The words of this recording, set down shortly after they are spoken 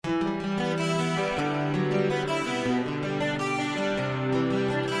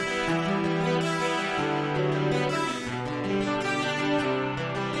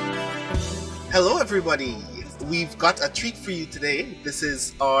Hello, everybody. We've got a treat for you today. This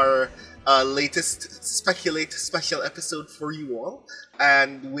is our latest Speculate special episode for you all,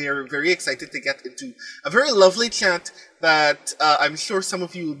 and we're very excited to get into a very lovely chat that I'm sure some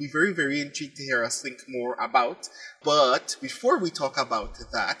of you will be very, very intrigued to hear us think more about. But before we talk about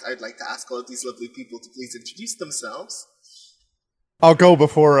that, I'd like to ask all of these lovely people to please introduce themselves. I'll go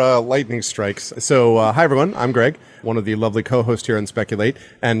before lightning strikes. So, hi everyone, I'm Greg, one of the lovely co-hosts here on Speculate,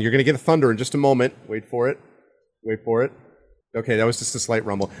 and you're going to get a thunder in just a moment. Wait for it. Okay, that was just a slight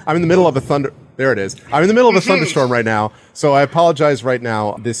rumble. I'm in the middle of a thunder... There it is. I'm in the middle of a thunderstorm right now, so I apologize right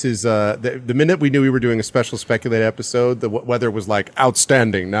now. This is... the minute we knew we were doing a special Speculate episode, the weather was like,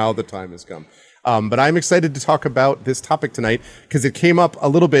 outstanding. Now the time has come. But I'm excited to talk about this topic tonight because it came up a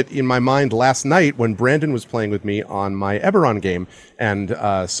little bit in my mind last night when Brandon was playing with me on my Eberron game. And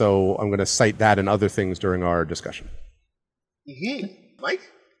so I'm going to cite that and other things during our discussion. Mike?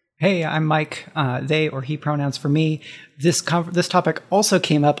 Hey, I'm Mike. They or he pronouns for me. This topic also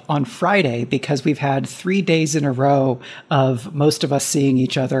came up on Friday because we've had 3 days in a row of most of us seeing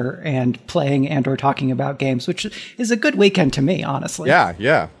each other and playing and or talking about games, which is a good weekend to me, honestly.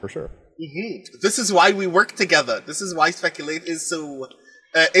 Yeah, for sure. This is why we work together. This is why Speculate is so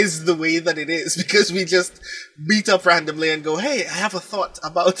is the way that it is, because we just meet up randomly and go, "Hey, I have a thought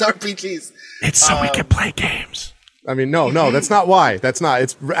about RPGs." It's so we can play games. I mean, no, that's not why. That's not.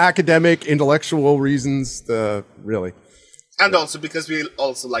 It's academic, intellectual reasons. Really, and also because we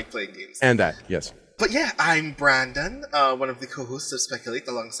also like playing games. And that, yes. But yeah, I'm Brandon, one of the co-hosts of Speculate,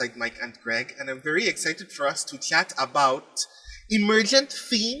 alongside Mike and Greg, and I'm very excited for us to chat about Emergent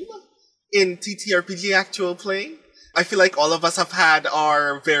theme in TTRPG actual play. I feel like all of us have had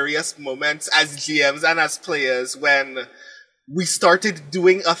our various moments as GMs and as players when we started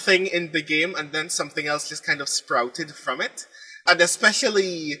doing a thing in the game and then something else just kind of sprouted from it. And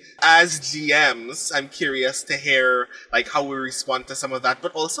especially as GMs, I'm curious to hear like how we respond to some of that,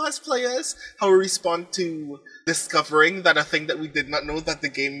 but also as players, how we respond to discovering that a thing that we did not know that the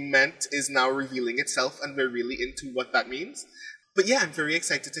game meant is now revealing itself, and we're really into what that means. But yeah, I'm very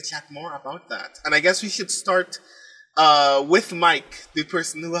excited to chat more about that. And I guess we should start with Mike, the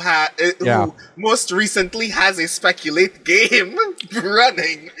person who who most recently has a Speculate game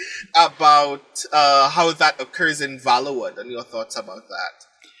running about how that occurs in Valorwood, and your thoughts about that.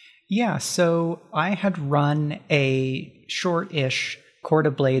 Yeah, so I had run a short-ish Court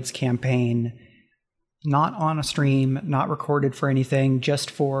of Blades campaign, not on a stream, not recorded for anything, just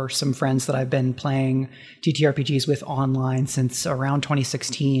for some friends that I've been playing TTRPGs with online since around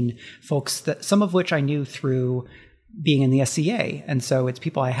 2016, folks that some of which I knew through being in the SCA. And so it's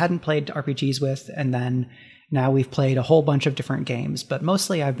people I hadn't played RPGs with, and then now we've played a whole bunch of different games, but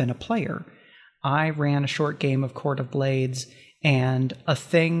mostly I've been a player. I ran a short game of Court of Blades, and a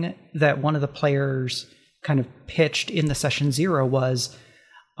thing that one of the players kind of pitched in the session 0 was,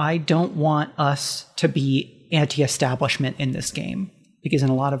 I don't want us to be anti-establishment in this game, because in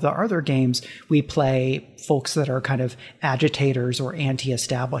a lot of the other games, we play folks that are kind of agitators or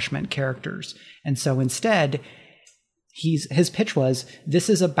anti-establishment characters. And so instead, his pitch was, this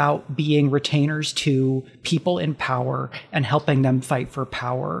is about being retainers to people in power and helping them fight for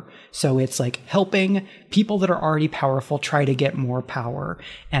power. So it's like helping people that are already powerful try to get more power.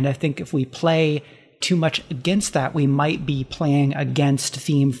 And I think if we play too much against that, we might be playing against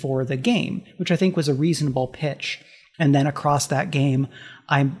theme for the game, which I think was a reasonable pitch. And then across that game,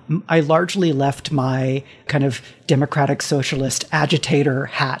 I largely left my kind of democratic socialist agitator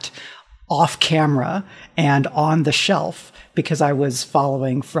hat off camera and on the shelf because I was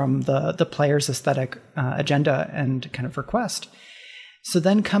following from the player's aesthetic agenda and kind of request. So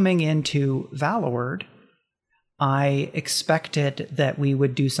then coming into Valorwood, I expected that we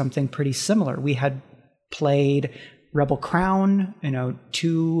would do something pretty similar. We had played Rebel Crown,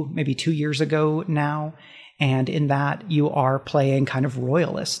 maybe 2 years ago now. And in that, you are playing kind of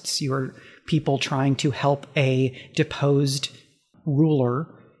royalists. You're people trying to help a deposed ruler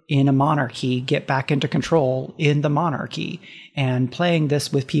in a monarchy get back into control in the monarchy. And playing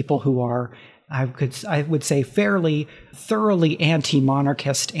this with people who are, I would say, fairly thoroughly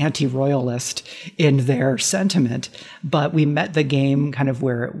anti-monarchist, anti-royalist in their sentiment, but we met the game kind of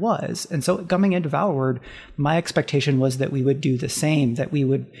where it was. And so coming into Valorwood, my expectation was that we would do the same, that we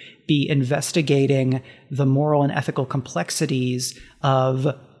would be investigating the moral and ethical complexities of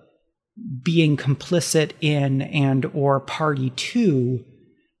being complicit in and or party to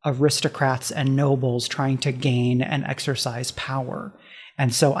aristocrats and nobles trying to gain and exercise power.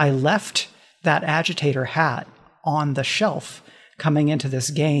 And so I left that agitator hat on the shelf coming into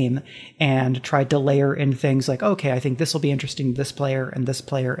this game and tried to layer in things like, okay, I think this will be interesting to this player and this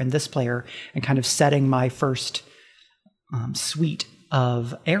player and this player, and kind of setting my first suite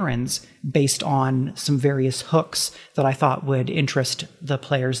of errands based on some various hooks that I thought would interest the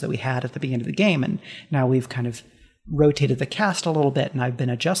players that we had at the beginning of the game. And now we've kind of rotated the cast a little bit and I've been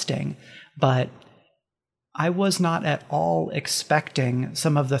adjusting, but I was not at all expecting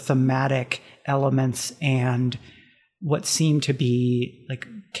some of the thematic elements and what seem to be like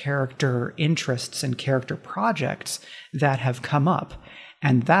character interests and character projects that have come up.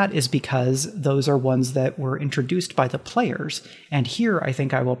 And that is because those are ones that were introduced by the players. And here I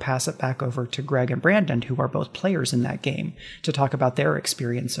think I will pass it back over to Greg and Brandon, who are both players in that game, to talk about their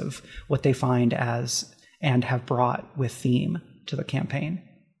experience of what they find as and have brought with theme to the campaign.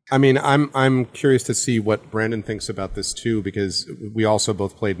 I mean, I'm curious to see what Brandon thinks about this too, because we also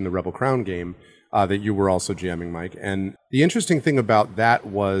both played in the Rebel Crown game that you were also GMing, Mike. And the interesting thing about that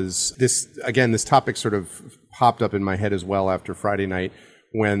was this topic sort of popped up in my head as well after Friday night,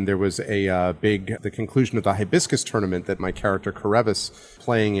 when there was the conclusion of the Hibiscus tournament that my character Karevis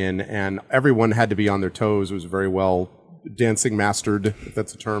playing in, and everyone had to be on their toes. It was very well dancing mastered, if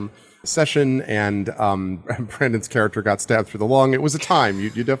that's a term, session, and Brandon's character got stabbed through the lung. It was a time. You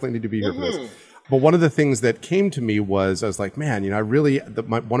definitely need to be here for this. But one of the things that came to me was, I was like, man, I really,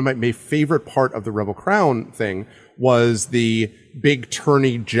 one of my favorite part of the Rebel Crown thing was the big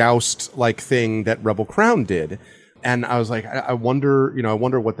tourney joust like thing that Rebel Crown did. And I was like, I wonder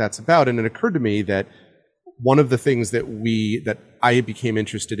what that's about. And it occurred to me that one of the things that I became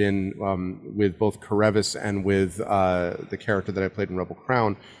interested in with both Karevis and with the character that I played in Rebel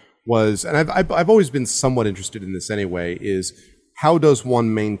Crown was, and I've always been somewhat interested in this anyway, is how does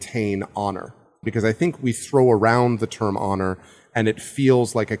one maintain honor? Because I think we throw around the term honor and it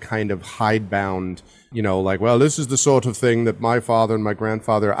feels like a kind of hidebound, like, well, this is the sort of thing that my father and my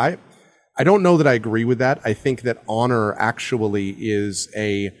grandfather, I don't know that I agree with that. I think that honor actually is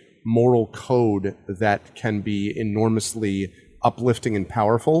a moral code that can be enormously uplifting and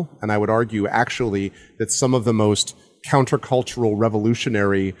powerful. And I would argue actually that some of the most countercultural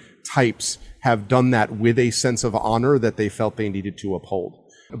revolutionary types have done that with a sense of honor that they felt they needed to uphold.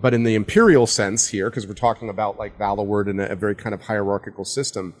 But in the imperial sense here, because we're talking about like Valorword and a very kind of hierarchical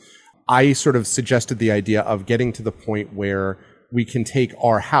system, I sort of suggested the idea of getting to the point where we can take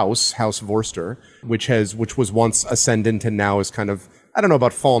our House Vorster, which was once ascendant and now is kind of, I don't know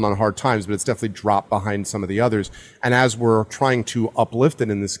about fallen on hard times, but it's definitely dropped behind some of the others. And as we're trying to uplift it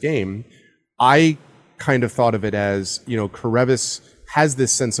in this game, I kind of thought of it as, Karevis has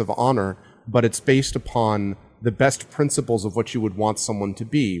this sense of honor, but it's based upon the best principles of what you would want someone to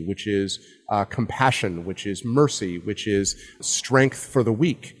be, which is compassion, which is mercy, which is strength for the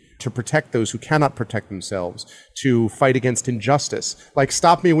weak, to protect those who cannot protect themselves, to fight against injustice. Like,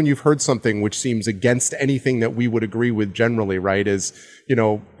 stop me when you've heard something which seems against anything that we would agree with generally, right? As,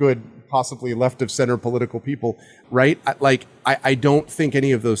 good, possibly left of center political people, right? I don't think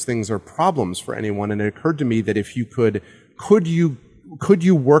any of those things are problems for anyone. And it occurred to me that if you could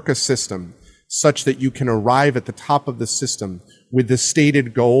you work a system such that you can arrive at the top of the system with the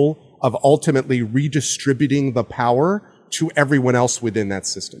stated goal of ultimately redistributing the power to everyone else within that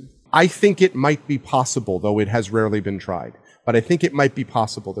system. I think it might be possible, though it has rarely been tried. But I think it might be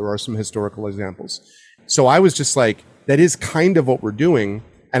possible. There are some historical examples. So I was just like, that is kind of what we're doing.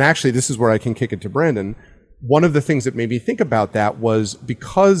 And actually, this is where I can kick it to Brandon. One of the things that made me think about that was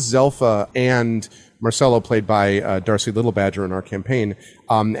because Zelfa and Marcello, played by Darcy Littlebadger in our campaign,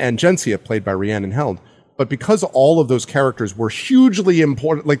 and Gensia, played by Rhiannon Held, but because all of those characters were hugely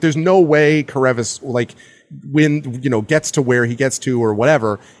important, like there's no way Karevis, gets to where he gets to or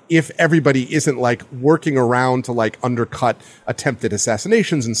whatever, if everybody isn't like working around to like undercut attempted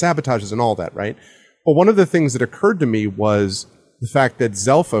assassinations and sabotages and all that, right? But one of the things that occurred to me was the fact that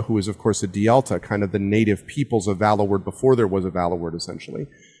Zelfa, who is of course a Dialta, kind of the native peoples of Valorword before there was a Valorword essentially.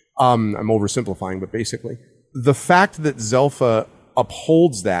 I'm oversimplifying, but basically, the fact that Zelfa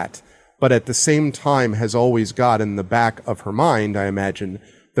upholds that, but at the same time has always got in the back of her mind, I imagine,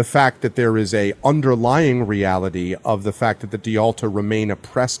 the fact that there is a underlying reality of the fact that the Dialta remain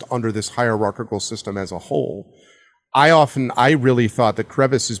oppressed under this hierarchical system as a whole. I really thought that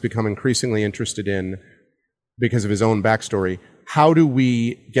Karevis has become increasingly interested in, because of his own backstory, how do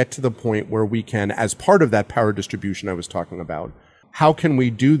we get to the point where we can, as part of that power distribution I was talking about, how can we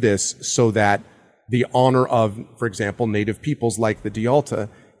do this so that the honor of, for example, native peoples like the Dialta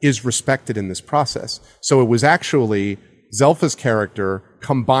is respected in this process? So it was actually Zelfa's character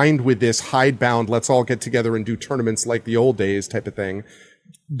combined with this hidebound, let's all get together and do tournaments like the old days type of thing.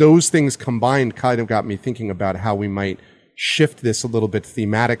 Those things combined kind of got me thinking about how we might shift this a little bit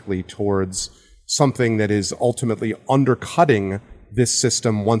thematically towards something that is ultimately undercutting this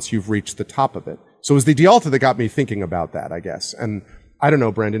system once you've reached the top of it. So it was the Dialta that got me thinking about that, I guess. And I don't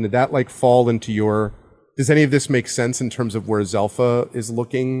know, Brandon, did that like fall into your... Does any of this make sense in terms of where Zelfa is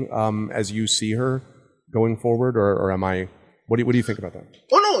looking as you see her going forward? Or am I... What do you think about that?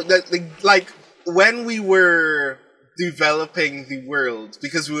 Oh, no, like when we were developing the world,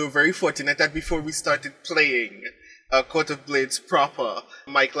 because we were very fortunate that before we started playing Court of Blades proper,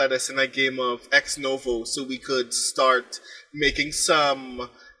 Mike led us in a game of Ex Novo so we could start making some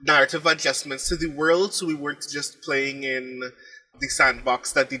narrative adjustments to the world, so we weren't just playing in the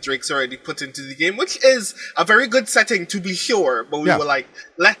sandbox that the Drakes already put into the game, which is a very good setting to be sure, but we were like,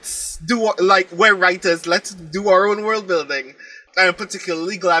 let's do, like, we're writers, let's do our own world building. And I'm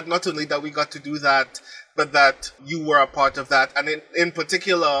particularly glad not only that we got to do that, but that you were a part of that, and in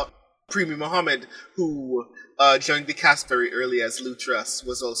particular, Premi Mohammed, who joined the cast very early as Lutras,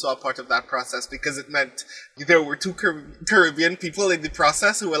 was also a part of that process, because it meant there were two Caribbean people in the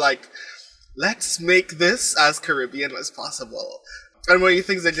process who were like, let's make this as Caribbean as possible. And one of the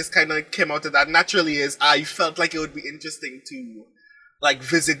things that just kind of came out of that naturally is I felt like it would be interesting to like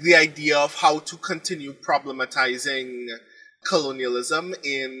visit the idea of how to continue problematizing colonialism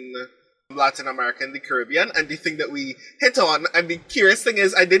in Latin America and the Caribbean, and the thing that we hit on, and the curious thing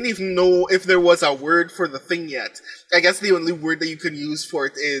is I didn't even know if there was a word for the thing yet. I guess the only word that you can use for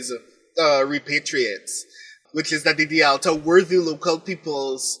it is repatriates, which is that the Dialta were the local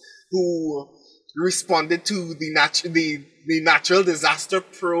peoples who responded to the natural disaster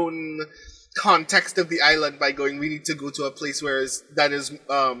prone context of the island by going, we need to go to a place that is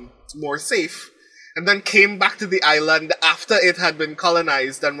more safe. And then came back to the island after it had been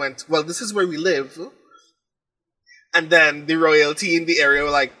colonized and went, well, this is where we live. And then the royalty in the area were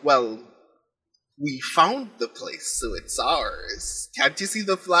like, well, we found the place, so it's ours. Can't you see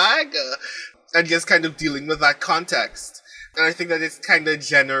the flag? And just kind of dealing with that context. And I think that it's kind of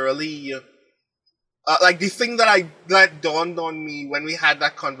generally... like, the thing that dawned on me when we had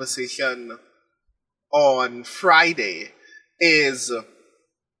that conversation on Friday is...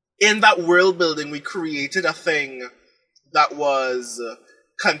 in that world building, we created a thing that was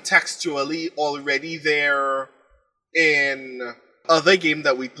contextually already there in other game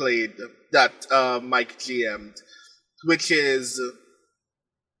that we played that Mike GM'd, which is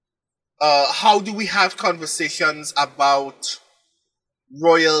how do we have conversations about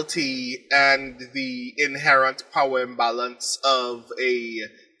royalty and the inherent power imbalance of a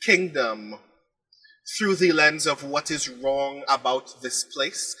kingdom through the lens of what is wrong about this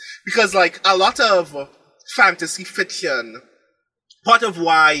place. Because, like, a lot of fantasy fiction, part of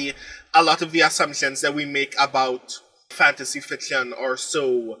why a lot of the assumptions that we make about fantasy fiction are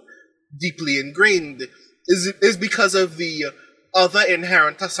so deeply ingrained is because of the other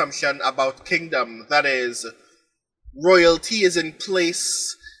inherent assumption about kingdom, that is, royalty is in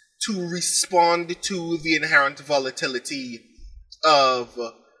place to respond to the inherent volatility of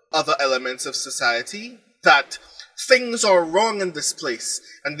other elements of society, that things are wrong in this place,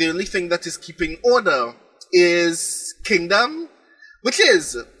 and the only thing that is keeping order is kingdom, which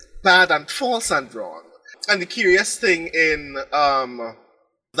is bad and false and wrong. And the curious thing in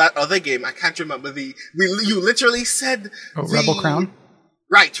that other game, I can't remember you literally said... Oh, Rebel Crown?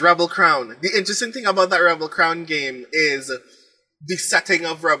 Right, Rebel Crown. The interesting thing about that Rebel Crown game is the setting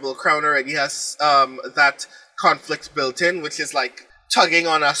of Rebel Crown already has that conflict built in, which is like tugging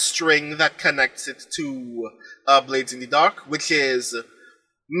on a string that connects it to Blades in the Dark, which is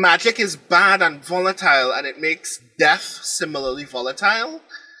magic is bad and volatile, and it makes death similarly volatile.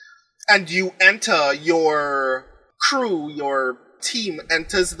 And you enter, your crew, your team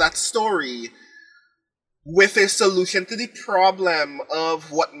enters that story with a solution to the problem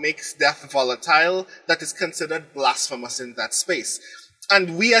of what makes death volatile that is considered blasphemous in that space.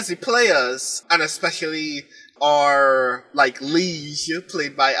 And we as the players, and especially our, like, liege,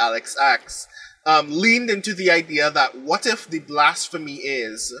 played by Alex Axe, leaned into the idea that what if the blasphemy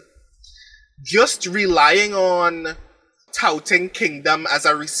is just relying on touting kingdom as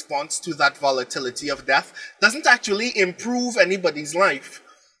a response to that volatility of death doesn't actually improve anybody's life.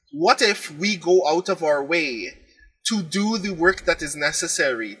 What if we go out of our way to do the work that is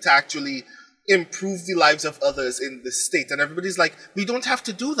necessary to actually improve the lives of others in this state? And everybody's like, we don't have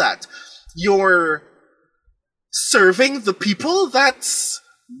to do that. You're serving the people? That's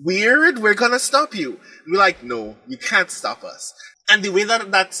weird. We're gonna stop you. And we're like, no, you can't stop us. And the way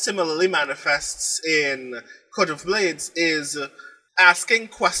that similarly manifests in Court of Blades is asking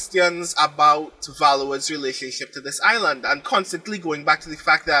questions about Valua's relationship to this island, and constantly going back to the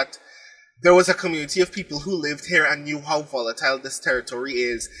fact that there was a community of people who lived here and knew how volatile this territory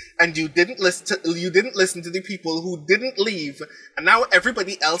is, and you didn't listen to the people who didn't leave, and now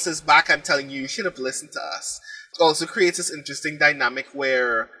everybody else is back and telling you should have listened to us. It also creates this interesting dynamic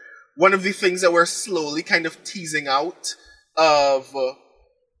where one of the things that we're slowly kind of teasing out of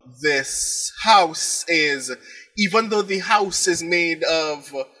this house is, even though the house is made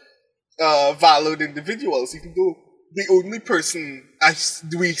of valued individuals, even though the only person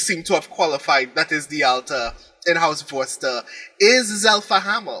we seem to have qualified that is the altar in House Vorster is Zelfa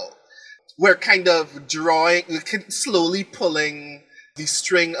Hamill. We're kind of slowly pulling the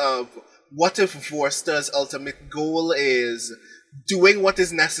string of what if Vorster's ultimate goal is doing what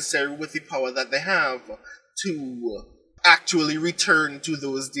is necessary with the power that they have to actually return to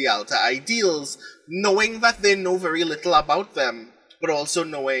those Dialta ideals, knowing that they know very little about them, but also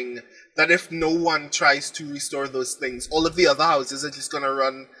knowing that if no one tries to restore those things, all of the other houses are just going to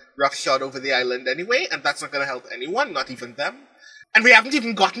run roughshod over the island anyway, and that's not going to help anyone, not even them. And we haven't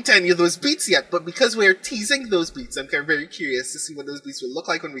even gotten to any of those beats yet, but because we're teasing those beats, I'm very curious to see what those beats will look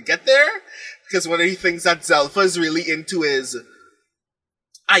like when we get there, because one of the things that Zelfa is really into is,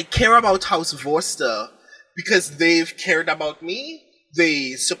 I care about House Vorster because they've cared about me,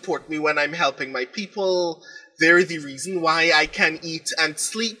 they support me when I'm helping my people, they're the reason why I can eat and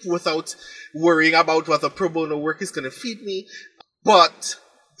sleep without worrying about whether pro bono work is going to feed me. But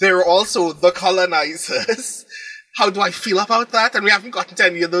they're also the colonizers. How do I feel about that? And we haven't gotten to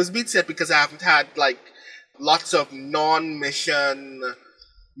any of those beats yet because I haven't had, lots of non-mission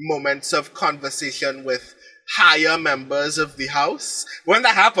moments of conversation with higher members of the house. When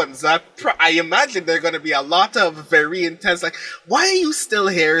that happens, I imagine there are going to be a lot of very intense, why are you still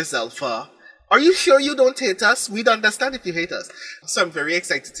here, Zelfa? Are you sure you don't hate us? We'd understand if you hate us. So I'm very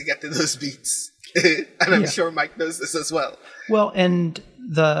excited to get to those beats. And I'm sure Mike knows this as well. Well, and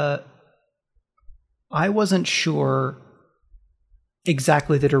I wasn't sure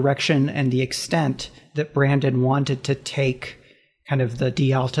exactly the direction and the extent that Brandon wanted to take kind of the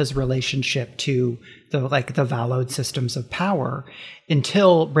Dialta's relationship to the Valode systems of power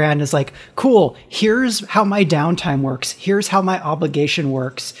until Brandon's like, cool, here's how my downtime works. Here's how my obligation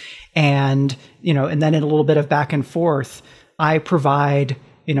works. And, and then in a little bit of back and forth, I provide,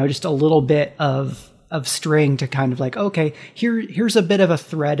 just a little bit of string to kind of okay, here's a bit of a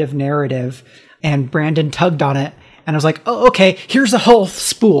thread of narrative. And Brandon tugged on it. And I was like, oh, okay, here's a whole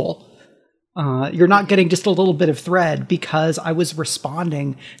spool. You're not getting just a little bit of thread, because I was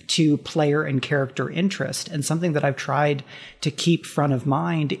responding to player and character interest. And something that I've tried to keep front of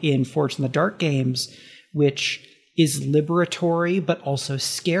mind in Forged in the Dark games, which is liberatory but also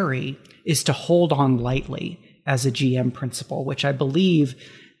scary, is to hold on lightly as a GM principle, which I believe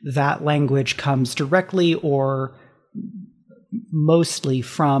that language comes directly or mostly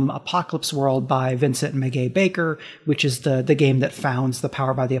from Apocalypse World by Vincent and Mackay Baker, which is the game that founds the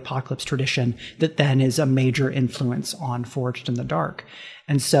Power by the Apocalypse tradition that then is a major influence on Forged in the Dark.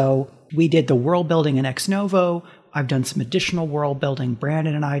 And so we did the world building in Ex Novo. I've done some additional world building.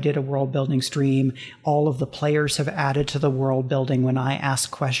 Brandon and I did a world building stream. All of the players have added to the world building when I ask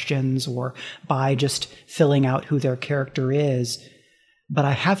questions or by just filling out who their character is. But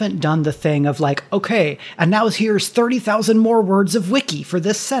I haven't done the thing of okay, and now here's 30,000 more words of wiki for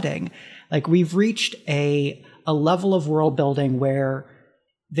this setting. We've reached a level of world building where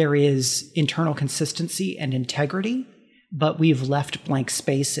there is internal consistency and integrity, but we've left blank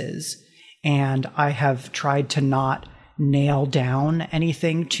spaces. And I have tried to not nail down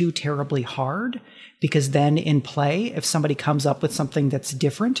anything too terribly hard, because then in play, if somebody comes up with something that's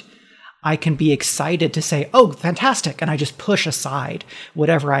different, I can be excited to say, oh, fantastic. And I just push aside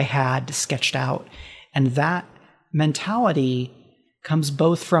whatever I had sketched out. And that mentality comes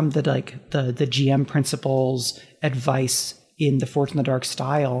both from the GM principles, advice in the Forged in the Dark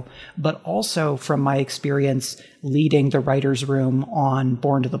style, but also from my experience leading the writer's room on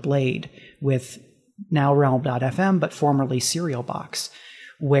Born to the Blade with now Realm.fm, but formerly Serial Box,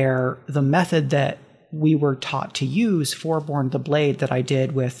 where the method that we were taught to use for Born to the Blade that I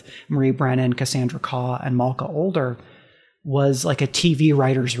did with Marie Brennan, Cassandra Kaw, and Malka Older was a TV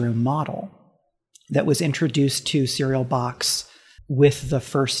writer's room model that was introduced to Serial Box with the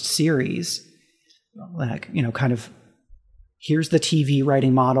first series. Kind of, here's the TV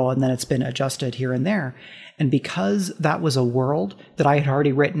writing model, and then it's been adjusted here and there. And because that was a world that I had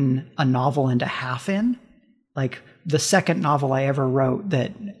already written a novel and a half in, the second novel I ever wrote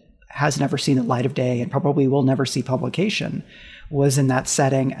that has never seen the light of day and probably will never see publication was in that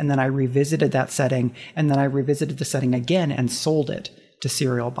setting. And then I revisited that setting, and then I revisited the setting again and sold it to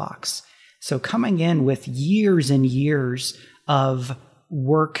Serial Box. So coming in with years and years of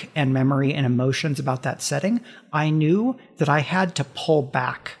work and memory and emotions about that setting, I knew that I had to pull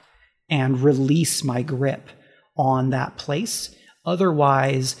back and release my grip on that place.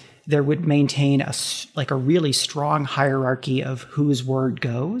 Otherwise, there would maintain a really strong hierarchy of whose word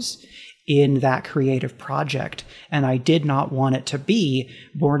goes in that creative project. And I did not want it to be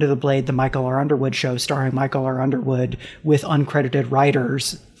Born to the Blade, the Michael R. Underwood show starring Michael R. Underwood with uncredited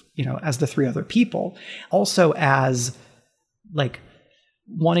writers, as the three other people. Also as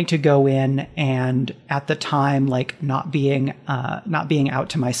wanting to go in and at the time, not being out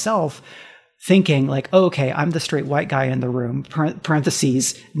to myself, thinking okay, I'm the straight white guy in the room,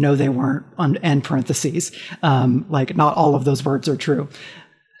 parentheses, no, they weren't, end parentheses. Not all of those words are true.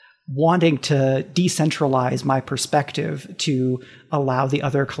 Wanting to decentralize my perspective to allow the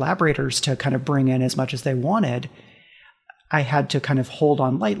other collaborators to kind of bring in as much as they wanted, I had to kind of hold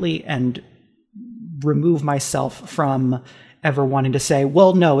on lightly and remove myself from ever wanting to say,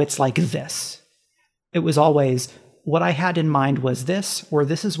 well, no, it's like this. It was always what I had in mind was this, or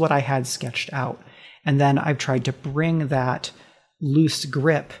this is what I had sketched out. And then I've tried to bring that loose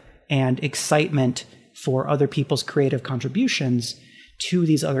grip and excitement for other people's creative contributions to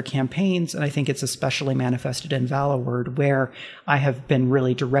these other campaigns. And I think it's especially manifested in Valaword, where I have been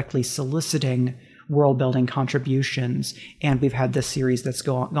really directly soliciting world-building contributions, and we've had this series that's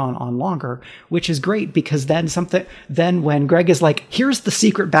gone on longer, which is great because then when Greg is like, here's the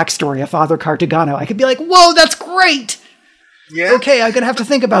secret backstory of Father Cartagano, I could be like, whoa, that's great! Yeah. Okay, I'm gonna have to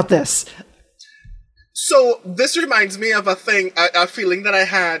think about this. So this reminds me of a feeling that I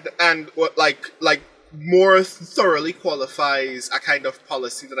had, and what more thoroughly qualifies a kind of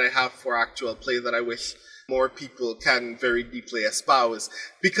policy that I have for actual play that I wish more people can very deeply espouse.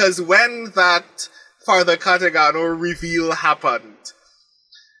 Because when that Father Cartagano reveal happened,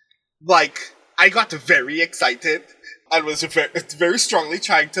 I got very excited and was very strongly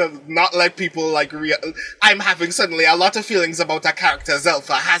trying to not let people I'm having suddenly a lot of feelings about a character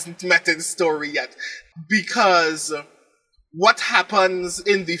Zelfa hasn't met his story yet. Because what happens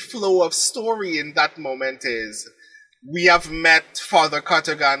in the flow of story in that moment is we have met Father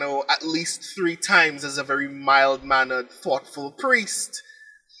Cartagano at least 3 times as a very mild-mannered, thoughtful priest.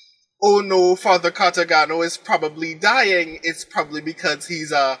 Oh no, Father Cartagano is probably dying. It's probably because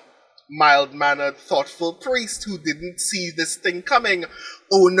he's a mild-mannered, thoughtful priest who didn't see this thing coming.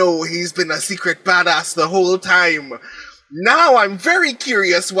 Oh no, he's been a secret badass the whole time. Now I'm very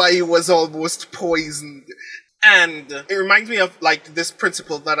curious why he was almost poisoned. And it reminds me of this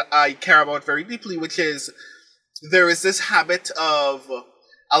principle that I care about very deeply, which is there is this habit of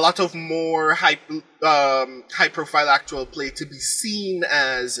a lot of more high-profile actual play to be seen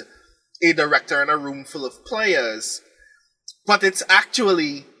as a director in a room full of players. But it's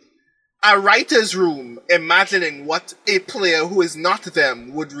actually a writer's room imagining what a player who is not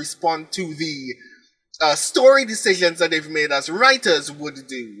them would respond to the story decisions that they've made as writers would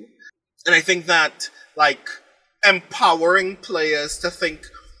do. And I think that, empowering players to think,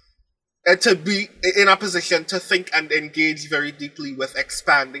 to be in a position to think and engage very deeply with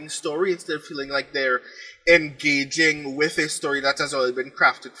expanding story instead of feeling like they're engaging with a story that has already been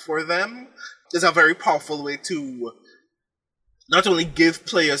crafted for them is a very powerful way to not only give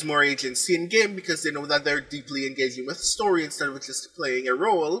players more agency in game because they know that they're deeply engaging with story instead of just playing a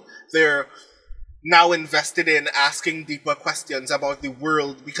role. They're now invested in asking deeper questions about the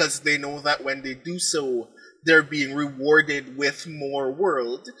world because they know that when they do so, they're being rewarded with more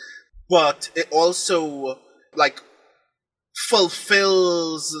world. But it also,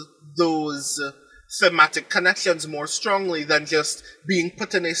 fulfills those thematic connections more strongly than just being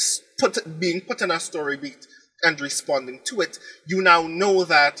put in a story beat and responding to it. You now know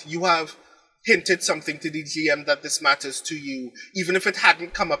that you have hinted something to the GM that this matters to you, even if it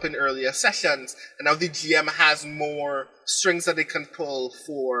hadn't come up in earlier sessions, and now the GM has more strings that they can pull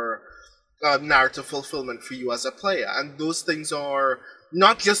for narrative fulfillment for you as a player. And those things are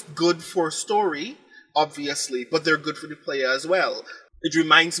not just good for story, obviously, but they're good for the player as well. It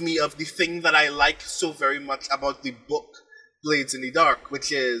reminds me of the thing that I like so very much about the book Blades in the Dark,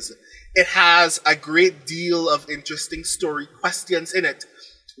 which is it has a great deal of interesting story questions in it.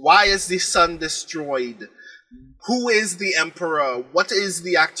 Why is the sun destroyed? Who is the emperor? What is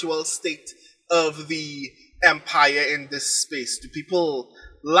the actual state of the empire in this space? Do people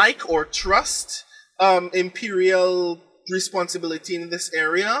like or trust imperial responsibility in this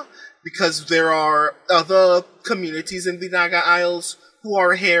area? Because there are other communities in the Naga Isles who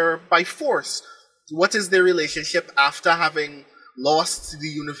are here by force. What is their relationship after having lost the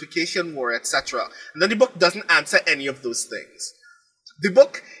Unification War, etc.? And then the book doesn't answer any of those things. The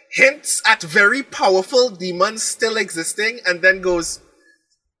book hints at very powerful demons still existing and then goes,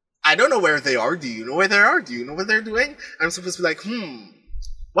 I don't know where they are. Do you know where they are? Do you know what they're doing? And I'm supposed to be like,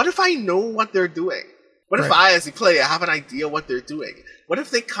 what if I know what they're doing? What if I, as a player, have an idea what they're doing? What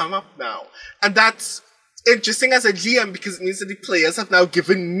if they come up now? And that's interesting as a GM because it means that the players have now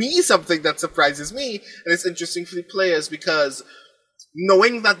given me something that surprises me. And it's interesting for the players because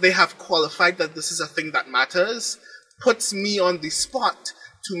knowing that they have qualified that this is a thing that matters puts me on the spot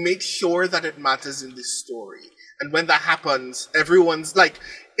to make sure that it matters in the story. And when that happens, everyone's like,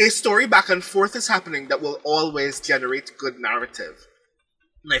 a story back and forth is happening that will always generate good narrative.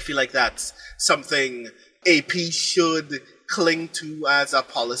 And I feel like that's something AP should cling to as a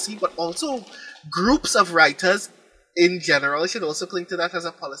policy, but also groups of writers in general should also cling to that as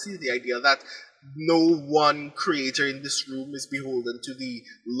a policy. The idea that no one creator in this room is beholden to the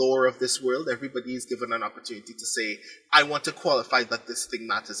lore of this world. Everybody is given an opportunity to say, I want to qualify that this thing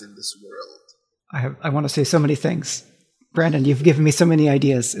matters in this world. I want to say so many things. Brandon, you've given me so many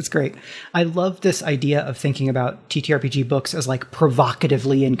ideas. It's great. I love this idea of thinking about TTRPG books as like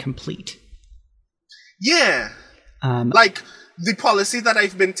provocatively incomplete. Yeah. Like the policy that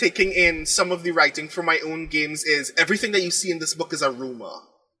I've been taking in some of the writing for my own games is everything that you see in this book is a rumor.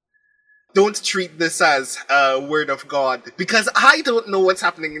 Don't treat this as a word of God because I don't know what's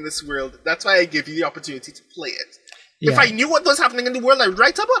happening in this world. That's why I give you the opportunity to play it. Yeah. If I knew what was happening in the world, I'd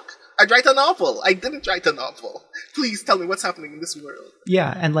write a book. I'd write a novel. I didn't write a novel. Please tell me what's happening in this world.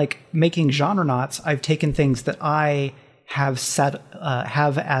 Yeah, and like making genre knots, I've taken things that I have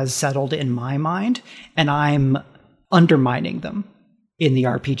as settled in my mind, and I'm undermining them in the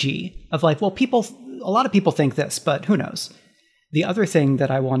RPG. Of like, well, a lot of people think this, but who knows? The other thing that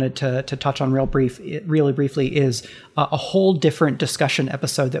I wanted to touch on really briefly is a whole different discussion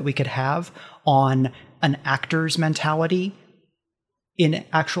episode that we could have on an actor's mentality in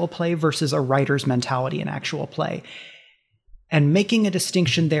actual play versus a writer's mentality in actual play. And making a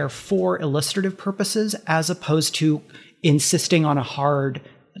distinction there for illustrative purposes as opposed to insisting on a hard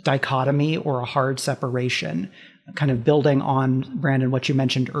dichotomy or a hard separation, kind of building on, Brandon, what you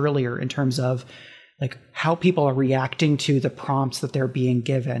mentioned earlier in terms of like how people are reacting to the prompts that they're being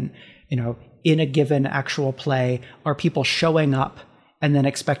given. You know, in a given actual play, are people showing up and then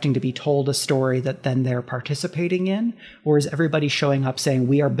expecting to be told a story that then they're participating in? Or is everybody showing up saying,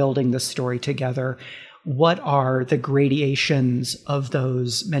 we are building this story together? What are the gradations of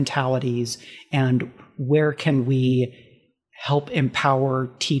those mentalities? And where can we help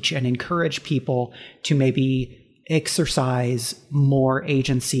empower, teach, and encourage people to maybe exercise more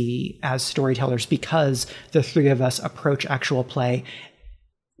agency as storytellers because the three of us approach actual play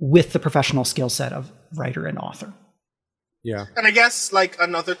with the professional skill set of writer and author? Yeah. And I guess like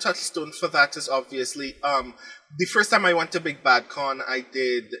another touchstone for that is obviously the first time I went to Big Bad Con, I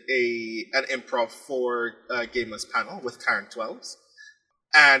did an improv for Gamers panel with Karen 12s.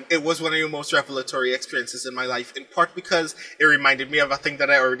 And it was one of the most revelatory experiences in my life, in part because it reminded me of a thing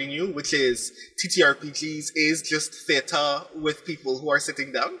that I already knew, which is TTRPGs is just theater with people who are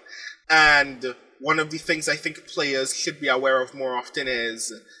sitting down. And one of the things I think players should be aware of more often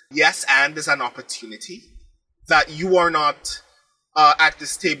is, yes, and is an opportunity. That you are not at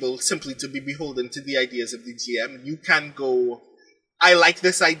this table simply to be beholden to the ideas of the GM. You can go, I like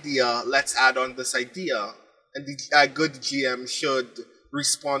this idea, let's add on this idea. And a good GM should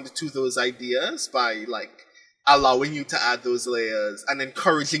respond to those ideas by like allowing you to add those layers and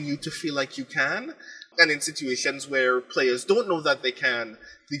encouraging you to feel like you can. And in situations where players don't know that they can,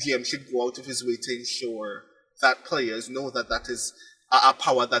 the GM should go out of his way to ensure that players know that that is a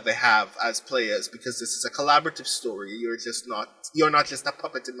power that they have as players, because this is a collaborative story. You're not just a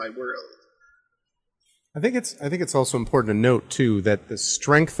puppet in my world. I think it's also important to note too that the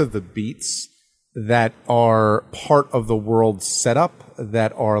strength of the beats that are part of the world setup,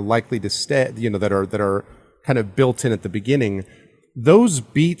 that are likely to stay, that are kind of built in at the beginning, those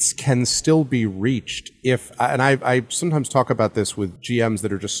beats can still be reached if, and I sometimes talk about this with GMs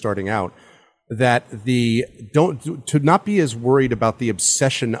that are just starting out, that to not be as worried about the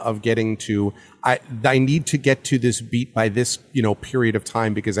obsession of getting to, I need to get to this beat by this, period of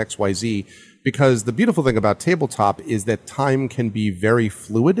time because XYZ, because the beautiful thing about tabletop is that time can be very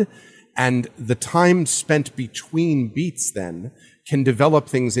fluid, and the time spent between beats then can develop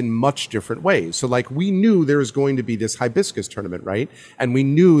things in much different ways. So like we knew there was going to be this hibiscus tournament, right? And we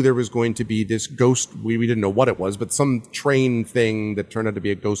knew there was going to be this ghost, we didn't know what it was, but some train thing that turned out to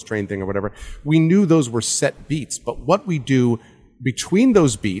be a ghost train thing or whatever. We knew those were set beats, but what we do between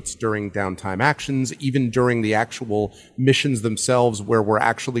those beats during downtime actions, even during the actual missions themselves where we're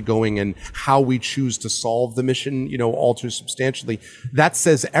actually going and how we choose to solve the mission, alters substantially. That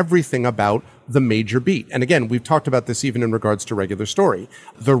says everything about the major beat. And again, we've talked about this even in regards to regular story.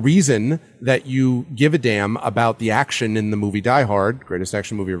 The reason that you give a damn about the action in the movie Die Hard, greatest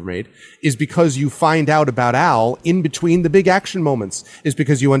action movie ever made, is because you find out about Al in between the big action moments, is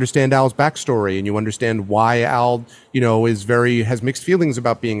because you understand Al's backstory and you understand why Al, has mixed feelings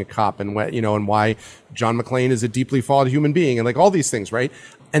about being a cop and and why John McClane is a deeply flawed human being and like all these things, right?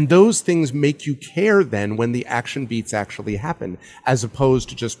 And those things make you care then when the action beats actually happen, as opposed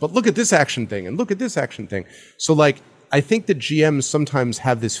to just, but look at this action thing and look at this action thing. So like, I think that GMs sometimes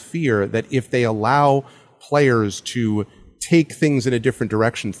have this fear that if they allow players to take things in a different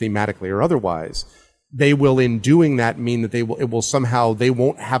direction thematically or otherwise, they will in doing that mean that they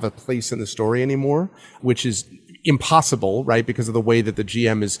won't have a place in the story anymore, which is impossible, right? Because of the way that the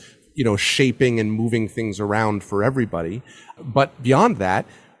GM is, shaping and moving things around for everybody. But beyond that,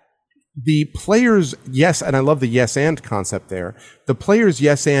 the players, yes, and I love the yes and concept there. The players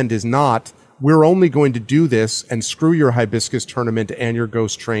yes and is not, we're only going to do this and screw your hibiscus tournament and your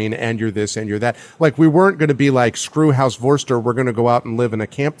ghost train and your this and your that. Like, we weren't going to be like, screw House Vorster, we're going to go out and live in a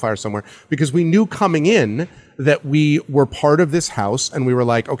campfire somewhere, because we knew coming in that we were part of this house, and we were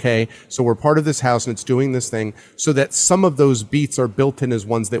like, okay, so we're part of this house and it's doing this thing, so that some of those beats are built in as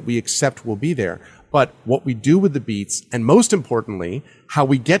ones that we accept will be there. But what we do with the beats, and most importantly, how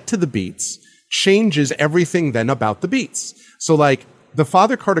we get to the beats, changes everything then about the beats. So like, the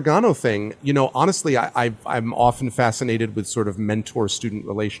Father Cardigano thing, honestly, I'm often fascinated with sort of mentor-student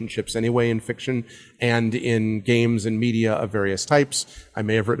relationships anyway in fiction and in games and media of various types. I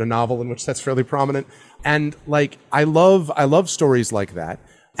may have written a novel in which that's fairly prominent. And like, I love stories like that.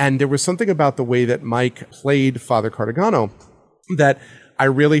 And there was something about the way that Mike played Father Cardigano that I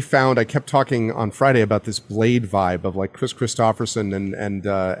really found. I kept talking on Friday about this Blade vibe of like Chris Christopherson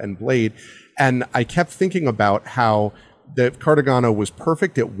and Blade. And I kept thinking about how that Cardigano was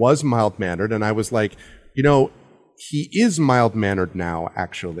perfect. It was mild-mannered. And I was like, he is mild-mannered now,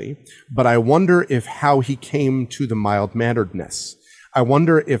 actually. But I wonder if how he came to the mild-manneredness. I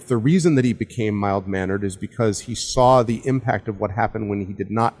wonder if the reason that he became mild-mannered is because he saw the impact of what happened when he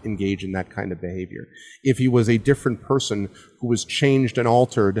did not engage in that kind of behavior. If he was a different person who was changed and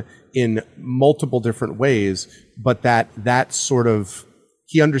altered in multiple different ways, but that sort of,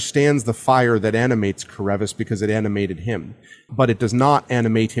 he understands the fire that animates Karevis because it animated him, but it does not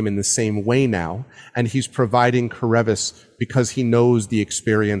animate him in the same way now. And he's providing Karevis, because he knows the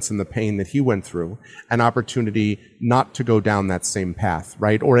experience and the pain that he went through, an opportunity not to go down that same path,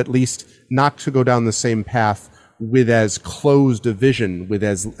 right? Or at least not to go down the same path with as closed a vision, with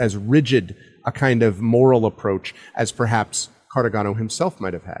as rigid a kind of moral approach as perhaps Cardigano himself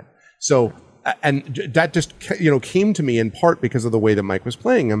might have had. So, and that just, came to me in part because of the way that Mike was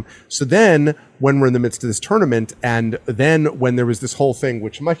playing him. So then when we're in the midst of this tournament, and then when there was this whole thing,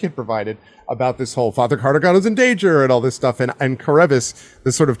 which Mike had provided, about this whole Father Cardigano's in danger and all this stuff, and Karevis,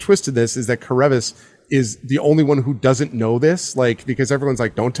 the sort of twist of this is that Karevis is the only one who doesn't know this, like, because everyone's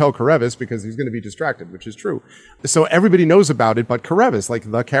like, don't tell Karevis because he's going to be distracted, which is true. So everybody knows about it, but Karevis, like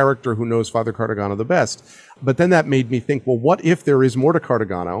the character who knows Father Cardigano the best. But then that made me think, well, what if there is more to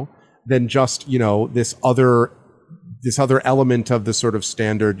Cardigano than just, this other element of the sort of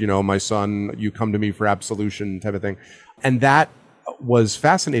standard, my son, you come to me for absolution type of thing. And that was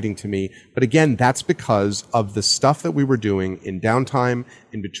fascinating to me. But again, that's because of the stuff that we were doing in downtime,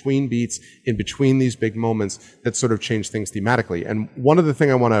 in between beats, in between these big moments that sort of changed things thematically. And one other thing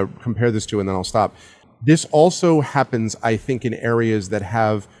I want to compare this to, and then I'll stop. This also happens, I think, in areas that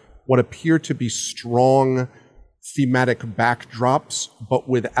have what appear to be strong thematic backdrops, but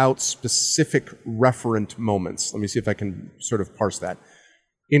without specific referent moments. Let me see if I can sort of parse that.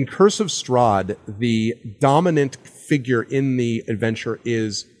 In Curse of Strahd, the dominant figure in the adventure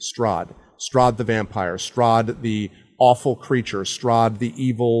is Strahd. Strahd the vampire, Strahd the awful creature, Strahd the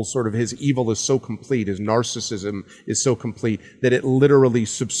evil, sort of his evil is so complete, his narcissism is so complete that it literally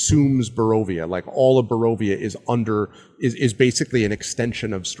subsumes Barovia. Like all of Barovia is basically an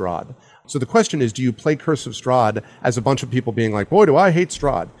extension of Strahd. So the question is, do you play Curse of Strahd as a bunch of people being like, boy, do I hate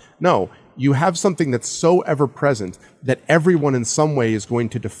Strahd? No, you have something that's so ever-present that everyone in some way is going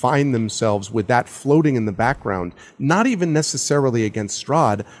to define themselves with that floating in the background, not even necessarily against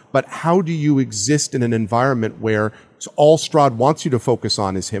Strahd, but how do you exist in an environment where all Strahd wants you to focus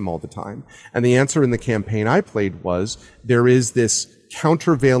on is him all the time? And the answer in the campaign I played was, there is this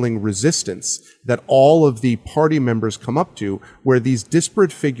countervailing resistance that all of the party members come up to, where these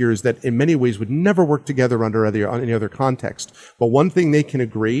disparate figures that in many ways would never work together under any other context. But one thing they can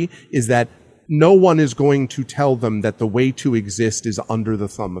agree is that no one is going to tell them that the way to exist is under the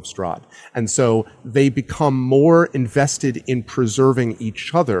thumb of Strahd. And so they become more invested in preserving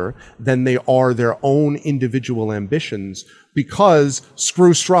each other than they are their own individual ambitions, because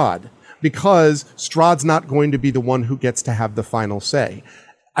screw Strahd. Because Strahd's not going to be the one who gets to have the final say.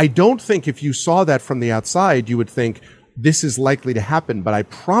 I don't think if you saw that from the outside, you would think, this is likely to happen, but I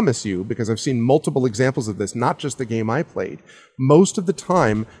promise you, because I've seen multiple examples of this, not just the game I played, most of the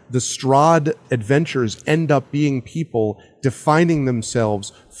time, the Strahd adventures end up being people defining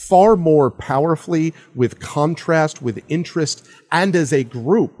themselves far more powerfully, with contrast, with interest, and as a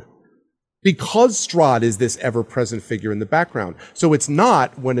group, because Strahd is this ever-present figure in the background. So it's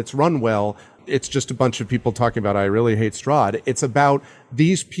not, when it's run well, it's just a bunch of people talking about, I really hate Strahd. It's about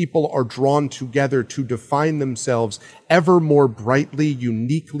these people are drawn together to define themselves ever more brightly,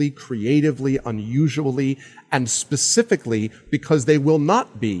 uniquely, creatively, unusually, and specifically because they will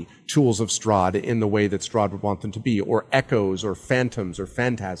not be tools of Strahd in the way that Strahd would want them to be, or echoes or phantoms or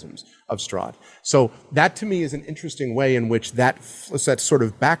phantasms of Strahd. So that to me is an interesting way in which that sort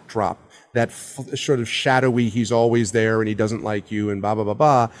of backdrop, that sort of shadowy, he's always there and he doesn't like you and blah, blah, blah,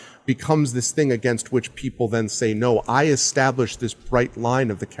 blah, becomes this thing against which people then say, no, I established this bright line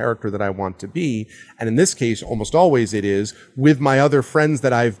of the character that I want to be. And in this case, almost always it is with my other friends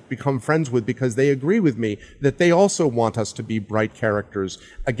that I've become friends with because they agree with me that they also want us to be bright characters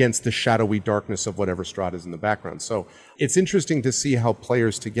against the shadowy darkness of whatever Strahd is in the background. So it's interesting to see how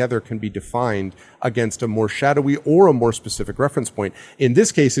players together can be defined against a more shadowy or a more specific reference point. In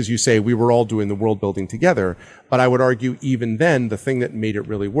this case, as you say, we were all doing the world building together, but I would argue even then, the thing that made it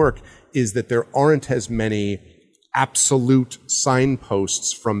really work is that there aren't as many absolute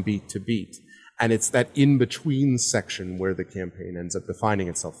signposts from beat to beat. And it's that in-between section where the campaign ends up defining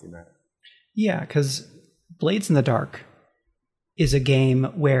itself thematically. Yeah, because Blades in the Dark is a game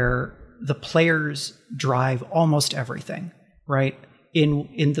where the players drive almost everything, right?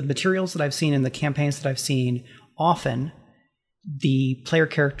 In the materials that I've seen, in the campaigns that I've seen, often the player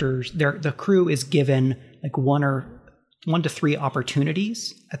characters, the crew is given like one to three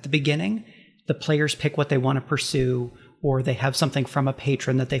opportunities at the beginning. The players pick what they want to pursue, or they have something from a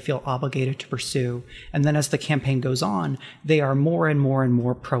patron that they feel obligated to pursue. And then as the campaign goes on, they are more and more and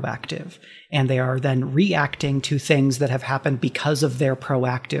more proactive. And they are then reacting to things that have happened because of their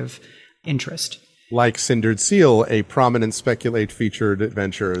proactive interest. Like Cindered Seal, a prominent Speculate featured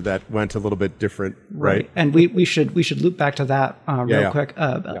adventure that went a little bit different, right? And we should loop back to that real quick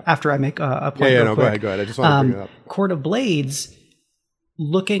after I make a point. Go ahead. I just want to bring it up. Court of Blades,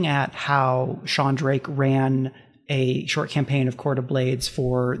 looking at how Sean Drake ran a short campaign of Court of Blades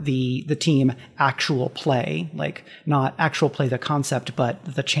for the team Actual Play, like not Actual Play the concept, but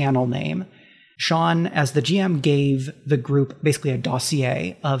the channel name. Sean, as the GM, gave the group basically a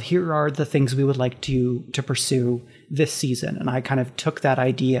dossier of here are the things we would like to pursue this season. And I kind of took that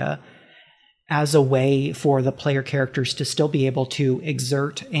idea as a way for the player characters to still be able to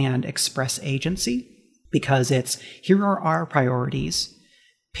exert and express agency, because it's here are our priorities.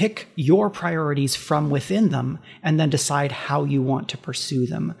 Pick your priorities from within them and then decide how you want to pursue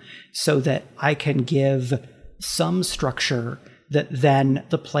them, so that I can give some structure that then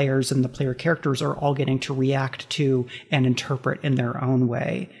the players and the player characters are all getting to react to and interpret in their own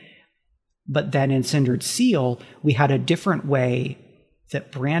way. But then in Cindered Seal, we had a different way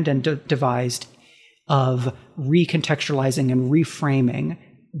that Brandon devised of recontextualizing and reframing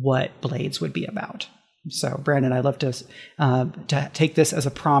what Blades would be about. So, Brandon, I'd love to take this as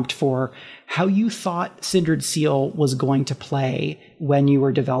a prompt for how you thought Cindered Seal was going to play when you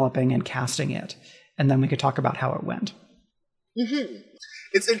were developing and casting it. And then we could talk about how it went. Mm-hmm.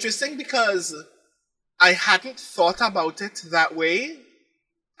 It's interesting because I hadn't thought about it that way,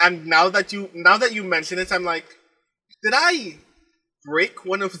 and now that you mention it, I'm like, did I break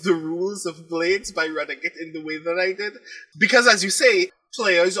one of the rules of Blades by running it in the way that I did? Because as you say,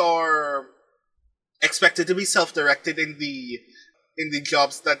 players are expected to be self-directed in the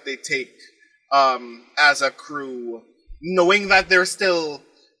jobs that they take as a crew, knowing that they're still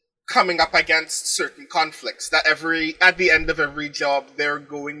coming up against certain conflicts, that at the end of every job they're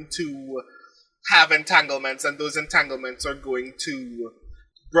going to have entanglements, and those entanglements are going to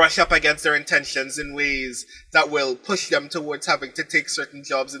brush up against their intentions in ways that will push them towards having to take certain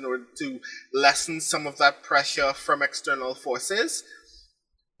jobs in order to lessen some of that pressure from external forces.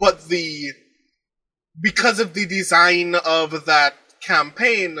 But because of the design of that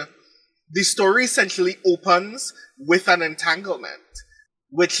campaign, the story essentially opens with an entanglement,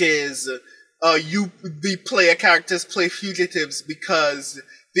 which is the player characters play fugitives because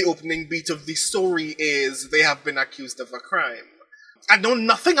the opening beat of the story is they have been accused of a crime. and know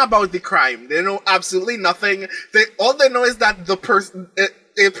nothing about the crime. They know absolutely nothing. All they know is that a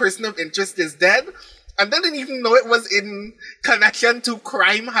person of interest is dead, and they didn't even know it was in connection to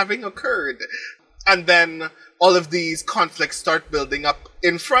crime having occurred. And then all of these conflicts start building up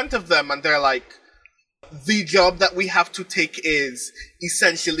in front of them, and they're like, the job that we have to take is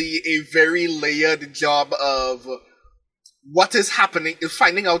essentially a very layered job of what is happening,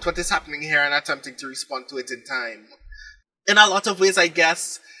 finding out what is happening here and attempting to respond to it in time. In a lot of ways, I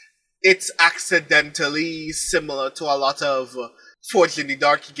guess, it's accidentally similar to a lot of Forged in the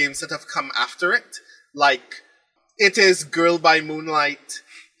Dark games that have come after it. Like, it is Girl by Moonlight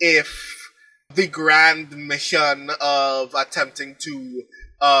if the grand mission of attempting to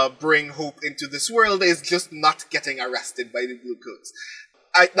bring hope into this world is just not getting arrested by the Bluecoats.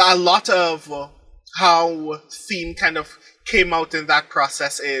 A lot of how Theme kind of came out in that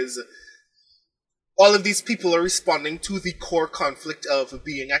process is all of these people are responding to the core conflict of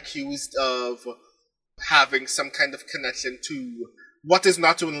being accused of having some kind of connection to what is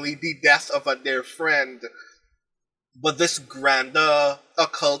not only the death of a dear friend, but this grander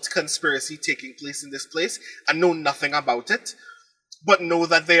occult conspiracy taking place in this place, and know nothing about it, but know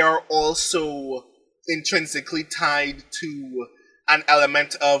that they are also intrinsically tied to an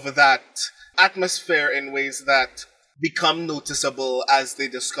element of that atmosphere in ways that become noticeable as they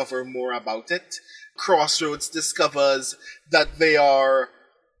discover more about it. Crossroads discovers that they are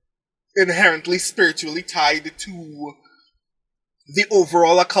inherently spiritually tied to the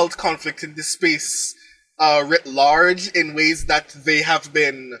overall occult conflict in this space writ large in ways that they have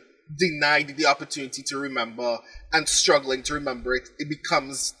been denied the opportunity to remember and struggling to remember it. It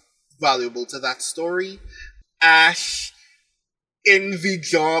becomes valuable to that story. Ash, in the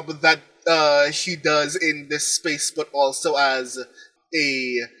job that she does in this space, but also as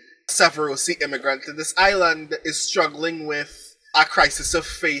a Severosi immigrant to this island, is struggling with a crisis of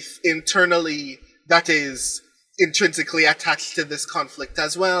faith internally that is intrinsically attached to this conflict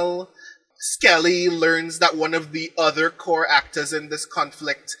as well. Skelly learns that one of the other core actors in this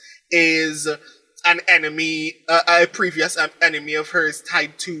conflict is an enemy, a previous enemy of hers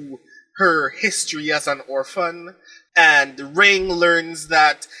tied to her history as an orphan. And Ring learns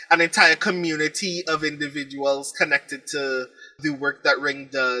that an entire community of individuals connected to the work that Ring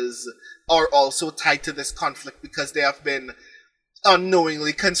does are also tied to this conflict because they have been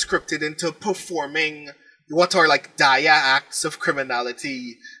unknowingly conscripted into performing what are like dire acts of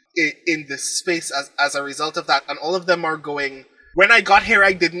criminality in this space as a result of that. And all of them are going, when I got here,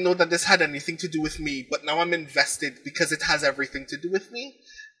 I didn't know that this had anything to do with me, but now I'm invested because it has everything to do with me.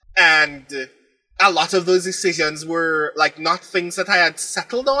 And a lot of those decisions were like not things that I had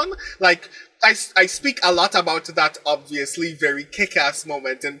settled on. Like, I speak a lot about that obviously very kick-ass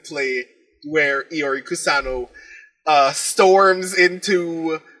moment in play where Iori Kusano storms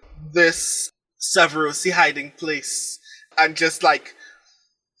into this Severosi hiding place and just like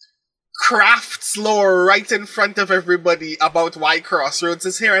crafts lore right in front of everybody about why Crossroads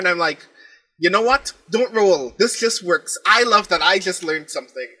is here. And I'm like, you know what? Don't roll. This just works. I love that I just learned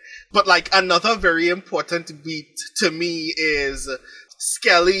something. But like another very important beat to me is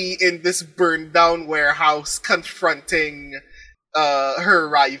Skelly in this burned down warehouse confronting her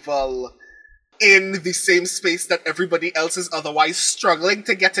rival in the same space that everybody else is otherwise struggling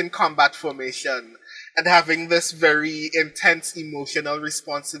to get in combat formation, and having this very intense emotional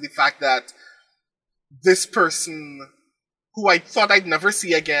response to the fact that this person, who I thought I'd never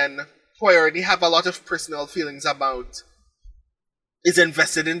see again, who I already have a lot of personal feelings about, is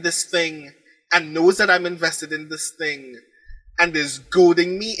invested in this thing and knows that I'm invested in this thing and is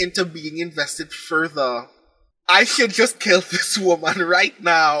goading me into being invested further. I should just kill this woman right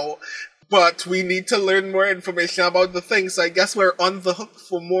now, but we need to learn more information about the thing, so I guess we're on the hook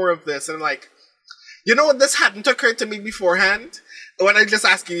for more of this. And I'm like, you know what, this hadn't occurred to me beforehand. When I just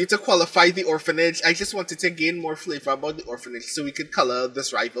asking you to qualify the orphanage, I just wanted to gain more flavor about the orphanage so we could color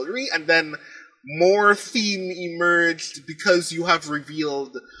this rivalry, and then more theme emerged because you have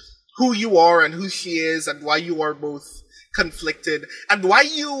revealed who you are and who she is and why you are both conflicted and why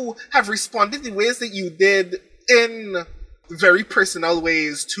you have responded in ways that you did in very personal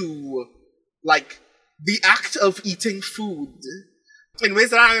ways to like the act of eating food in ways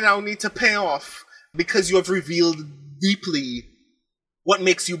that I now need to pay off because you have revealed deeply what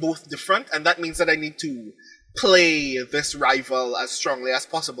makes you both different, and that means that I need to play this rival as strongly as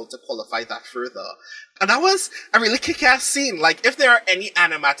possible to qualify that further. And that was a really kick-ass scene. Like, if there are any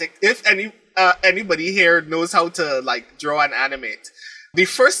anybody here knows how to like draw and animate, the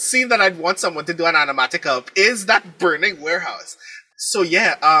first scene that I'd want someone to do an animatic of is that burning warehouse. So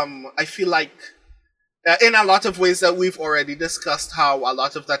yeah, I feel like in a lot of ways that we've already discussed, how a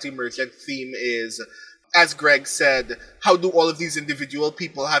lot of that emergent theme is, as Greg said, how do all of these individual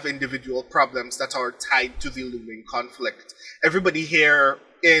people have individual problems that are tied to the looming conflict? Everybody here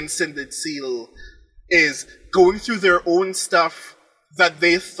in Cindered Seal is going through their own stuff that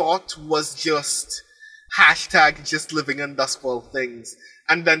they thought was just hashtag just living in Dustfall things,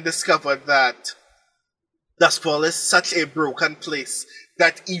 and then discovered that Dustfall is such a broken place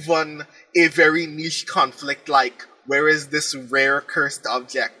that even a very niche conflict like where is this rare cursed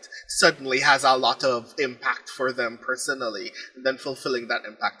object suddenly has a lot of impact for them personally, and then fulfilling that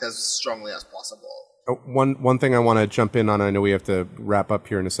impact as strongly as possible. One thing I want to jump in on, I know we have to wrap up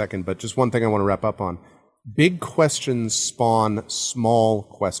here in a second, but just one thing I want to wrap up on. Big questions spawn small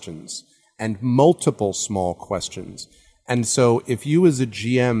questions and multiple small questions. And so if you as a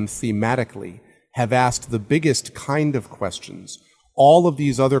GM thematically have asked the biggest kind of questions, all of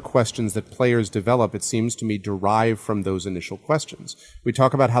these other questions that players develop, it seems to me, derive from those initial questions. We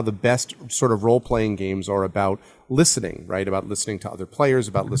talk about how the best sort of role-playing games are about listening, right? About listening to other players,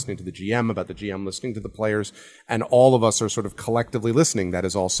 about listening to the GM, about the GM listening to the players, and all of us are sort of collectively listening. That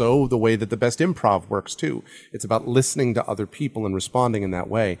is also the way that the best improv works too. It's about listening to other people and responding in that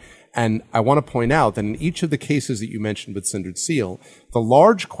way. And I want to point out that in each of the cases that you mentioned with Cindered Seal, the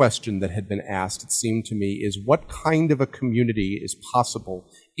large question that had been asked, it seemed to me, is what kind of a community is possible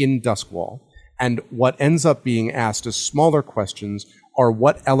in Duskwall? And what ends up being asked as smaller questions are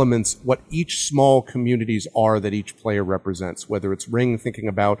what elements, what each small communities are that each player represents, whether it's Ring thinking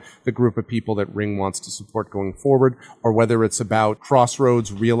about the group of people that Ring wants to support going forward, or whether it's about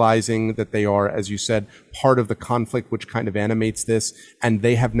Crossroads realizing that they are, as you said, part of the conflict which kind of animates this, and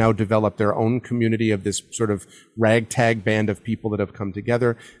they have now developed their own community of this sort of ragtag band of people that have come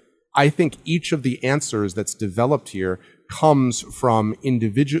together. I think each of the answers that's developed here comes from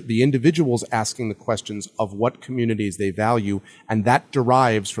the individuals asking the questions of what communities they value, and that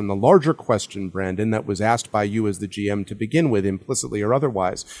derives from the larger question, Brandon, that was asked by you as the GM to begin with, implicitly or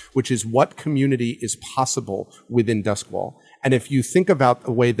otherwise, which is what community is possible within Duskwall. And if you think about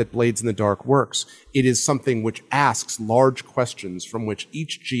the way that Blades in the Dark works, it is something which asks large questions from which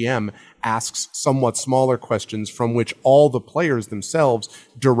each GM asks somewhat smaller questions from which all the players themselves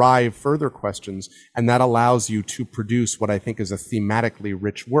derive further questions. And that allows you to produce what I think is a thematically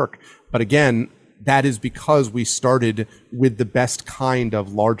rich work. But again, that is because we started with the best kind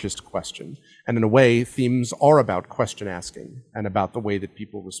of largest question. And in a way, themes are about question asking and about the way that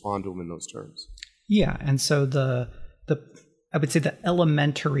people respond to them in those terms. Yeah. And so I would say the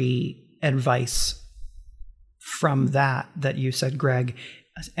elementary advice from that you said, Greg,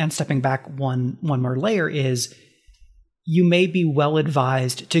 and stepping back one more layer, is you may be well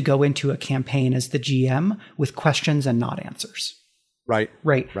advised to go into a campaign as the GM with questions and not answers. Right.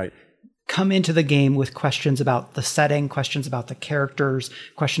 Come into the game with questions about the setting, questions about the characters,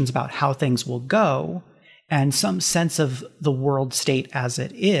 questions about how things will go, and some sense of the world state as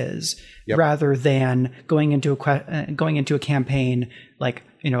it is, rather than going into a campaign like,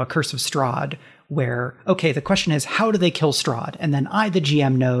 a Curse of Strahd, where, okay, the question is, how do they kill Strahd? And then I, the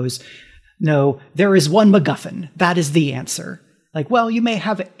GM, knows, no, there is one MacGuffin. That is the answer. Like, well, you may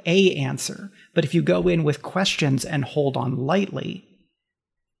have a answer, but if you go in with questions and hold on lightly,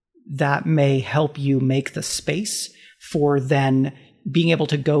 that may help you make the space for then being able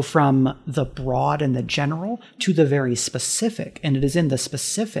to go from the broad and the general to the very specific. And it is in the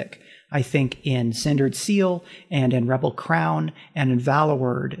specific, I think, in Cindered Seal and in Rebel Crown and in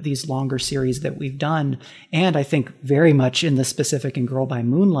Valorword, these longer series that we've done, and I think very much in the specific in Girl by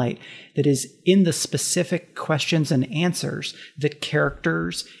Moonlight, that is in the specific questions and answers that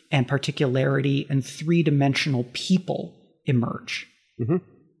characters and particularity and three-dimensional people emerge. Mm-hmm.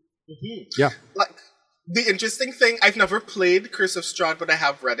 Mm-hmm. Yeah. Like, the interesting thing, I've never played Curse of Strahd, but I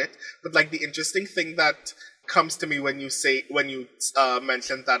have read it. But like the interesting thing that comes to me when you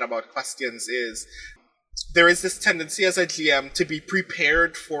mention that about questions is there is this tendency as a GM to be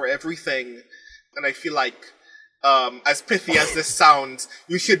prepared for everything, and I feel like as pithy as this sounds,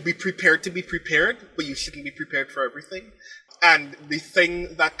 you should be prepared to be prepared, but you shouldn't be prepared for everything. And the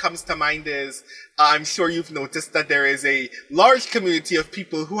thing that comes to mind is, I'm sure you've noticed that there is a large community of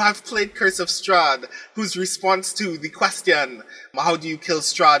people who have played Curse of Strahd, whose response to the question, how do you kill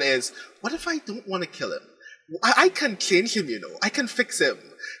Strahd, is, what if I don't want to kill him? I can change him, I can fix him.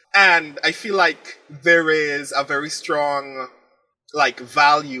 And I feel like there is a very strong,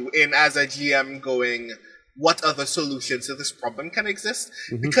 value in, as a GM, going, what other solutions to this problem can exist?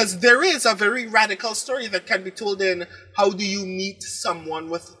 Mm-hmm. Because there is a very radical story that can be told in how do you meet someone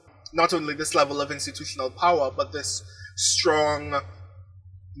with not only this level of institutional power, but this strong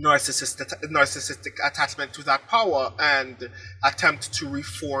narcissistic attachment to that power and attempt to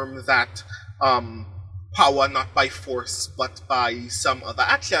reform that power, not by force but by some other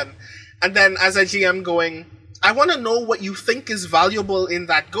action. And then as a GM going, I want to know what you think is valuable in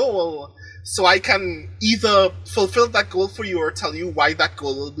that goal so I can either fulfill that goal for you or tell you why that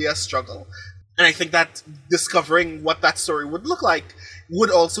goal will be a struggle. And I think that discovering what that story would look like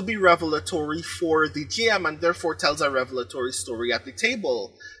would also be revelatory for the GM, and therefore tells a revelatory story at the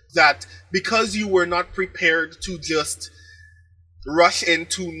table. That because you were not prepared to just rush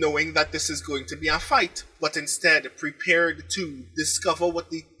into knowing that this is going to be a fight, but instead prepared to discover what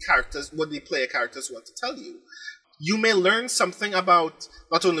the player characters want to tell you, you may learn something about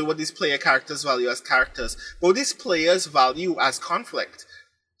not only what these player characters value as characters, but what these players value as conflict.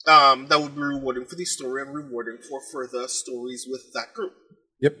 That would be rewarding for the story and rewarding for further stories with that group.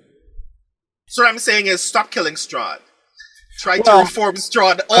 Yep. So what I'm saying is, stop killing Strahd. Try to reform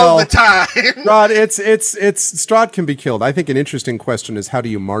Strahd all the time. Strahd, it's Strahd can be killed. I think an interesting question is, how do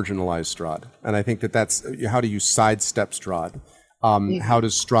you marginalize Strahd? And I think that's how do you sidestep Strahd? How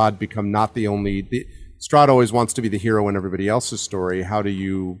does Strahd become not the only? Strahd always wants to be the hero in everybody else's story. How do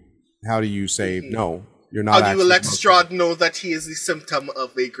you say no? You're not. How do you let Strahd know that he is the symptom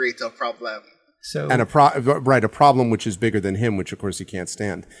of a greater problem? So and a problem which is bigger than him, which of course he can't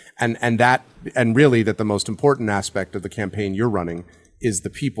stand, and really that the most important aspect of the campaign you're running is the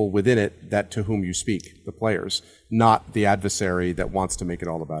people within it that to whom you speak, the players, not the adversary that wants to make it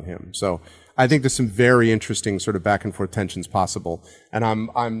all about him. So I think there's some very interesting sort of back and forth tensions possible, and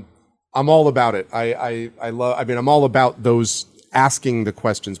I'm all about it. I'm all about those asking the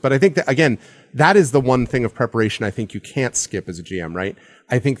questions, but I think that again, that is the one thing of preparation I think you can't skip as a GM, right?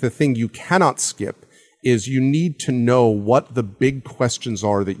 I think the thing you cannot skip is you need to know what the big questions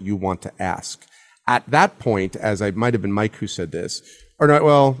are that you want to ask. At that point, as I might have been Mike who said this, or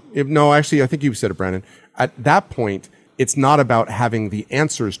not, actually, I think you said it, Brandon. At that point, it's not about having the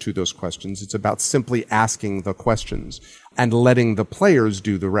answers to those questions. It's about simply asking the questions and letting the players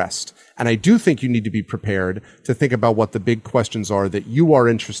do the rest. And I do think you need to be prepared to think about what the big questions are that you are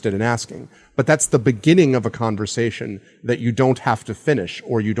interested in asking. But that's the beginning of a conversation that you don't have to finish,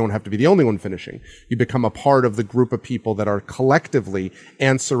 or you don't have to be the only one finishing. You become a part of the group of people that are collectively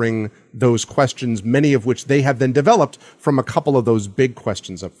answering those questions, many of which they have then developed from a couple of those big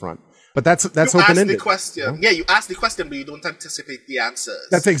questions up front. But that's open-ended. You ask the question. Yeah, you ask the question, but you don't anticipate the answers.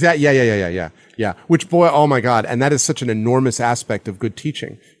 That's exactly. Yeah. Which, boy, oh my God. And that is such an enormous aspect of good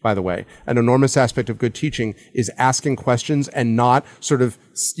teaching, by the way. An enormous aspect of good teaching is asking questions and not sort of,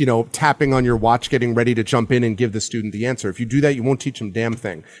 tapping on your watch, getting ready to jump in and give the student the answer. If you do that, you won't teach them damn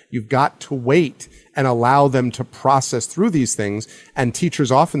thing. You've got to wait and allow them to process through these things. And teachers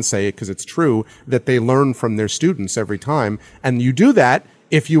often say, because it's true, that they learn from their students every time. And you do that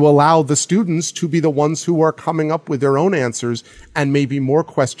if you allow the students to be the ones who are coming up with their own answers and maybe more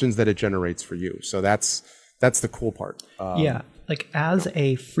questions that it generates for you. So that's the cool part. Like as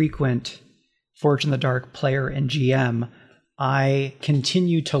a frequent Forge in the Dark player and GM, I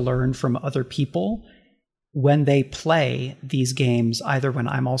continue to learn from other people when they play these games, either when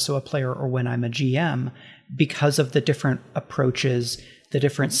I'm also a player or when I'm a GM, because of the different approaches, the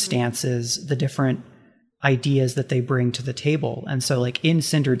different stances, the different ideas that they bring to the table. And so like in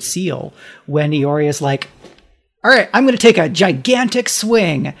Cindered Seal, when Eoria's like, all right, I'm going to take a gigantic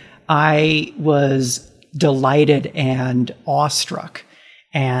swing, I was delighted and awestruck,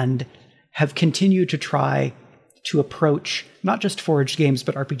 and have continued to try to approach not just Forged games,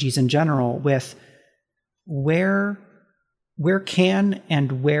 but RPGs in general with where can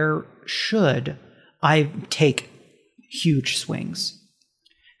and where should I take huge swings?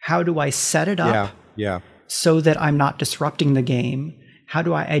 How do I set it up? Yeah. So that I'm not disrupting the game? How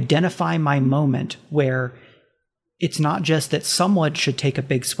do I identify my moment where it's not just that someone should take a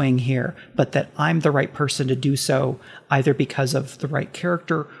big swing here, but that I'm the right person to do so, either because of the right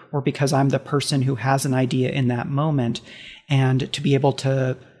character or because I'm the person who has an idea in that moment, and to be able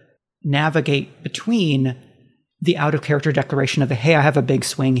to navigate between the out-of-character declaration of the, hey, I have a big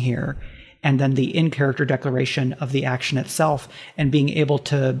swing here, and then the in-character declaration of the action itself, and being able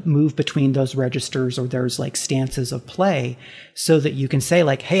to move between those registers or those like stances of play so that you can say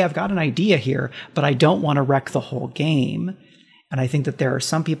like, hey, I've got an idea here, but I don't want to wreck the whole game. And I think that there are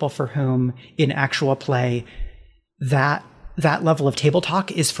some people for whom in actual play, that level of table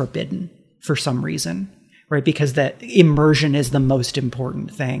talk is forbidden for some reason, right? Because that immersion is the most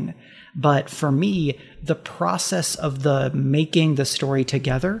important thing. But for me, the process of the making the story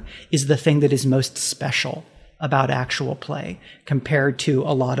together is the thing that is most special about actual play compared to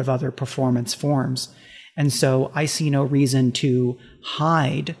a lot of other performance forms. And so I see no reason to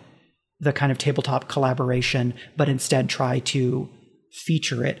hide the kind of tabletop collaboration, but instead try to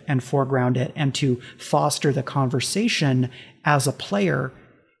feature it and foreground it and to foster the conversation as a player,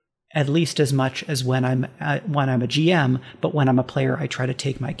 at least as much as when I'm a GM. But when I'm a player, I try to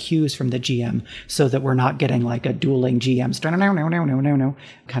take my cues from the GM so that we're not getting like a dueling GMs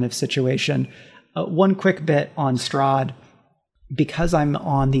kind of situation. One quick bit on Strahd. Because I'm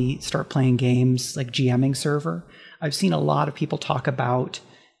on the Start Playing Games like GMing server, I've seen a lot of people talk about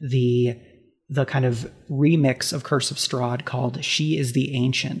the kind of remix of Curse of Strahd called She is the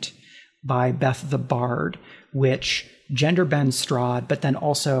Ancient by Beth the Bard, which gender bends Strahd, but then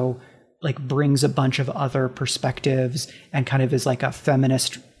also like brings a bunch of other perspectives and kind of is like a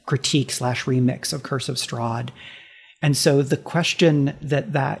feminist critique / remix of Curse of Strahd. And so the question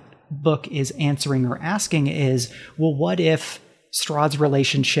that book is answering or asking is, well, what if Strahd's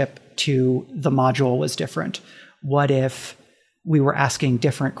relationship to the module was different? What if we were asking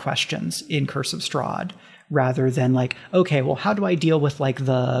different questions in Curse of Strahd rather than like, okay, well, how do I deal with like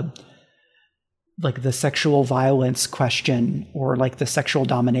the sexual violence question or like the sexual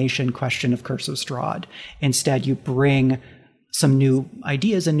domination question of Curse of Strahd? Instead, you bring some new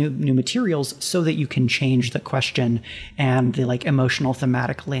ideas and new materials so that you can change the question and the like emotional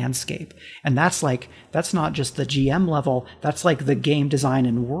thematic landscape. And that's not just the GM level, that's like the game design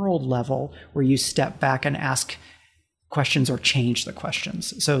and world level where you step back and ask questions or change the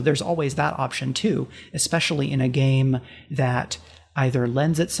questions. So there's always that option too, especially in a game that either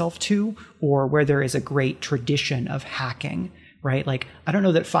lends itself to or where there is a great tradition of hacking, right? Like, I don't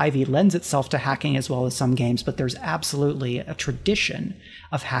know that 5e lends itself to hacking as well as some games, but there's absolutely a tradition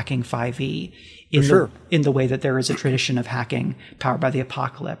of hacking 5e in the way that there is a tradition of hacking Powered by the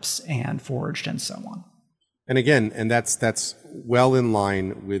Apocalypse and Forged and so on. And again, that's well in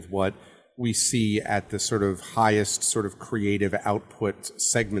line with what we see at the sort of highest sort of creative output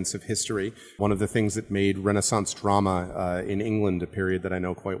segments of history. One of the things that made Renaissance drama in England, a period that I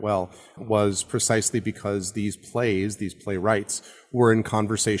know quite well, was precisely because these playwrights, were in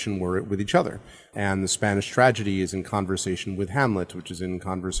conversation with each other. And the Spanish tragedy is in conversation with Hamlet, which is in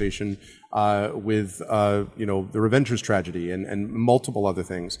conversation with the Revenger's tragedy and multiple other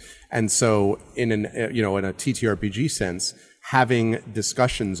things. And so in a TTRPG sense, having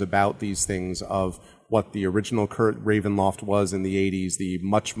discussions about these things of what the original Kurt Ravenloft was in the 80s, the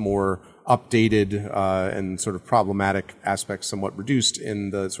much more updated and sort of problematic aspects somewhat reduced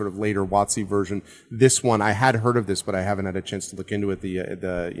in the sort of later WotC version. This one, I had heard of this, but I haven't had a chance to look into it,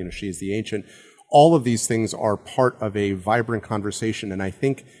 She is the Ancient. All of these things are part of a vibrant conversation, and I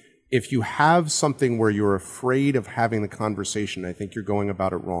think if you have something where you're afraid of having the conversation, I think you're going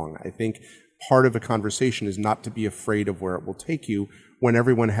about it wrong. I think part of a conversation is not to be afraid of where it will take you when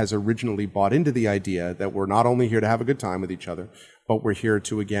everyone has originally bought into the idea that we're not only here to have a good time with each other, but we're here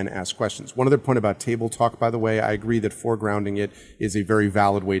to, again, ask questions. One other point about table talk, by the way, I agree that foregrounding it is a very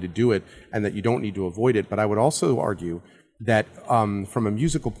valid way to do it and that you don't need to avoid it. But I would also argue that from a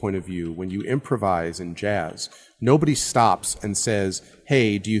musical point of view, when you improvise in jazz, nobody stops and says,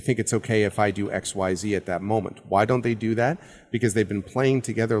 hey, do you think it's okay if I do X, Y, Z at that moment? Why don't they do that? Because they've been playing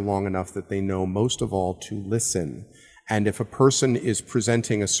together long enough that they know most of all to listen. And if a person is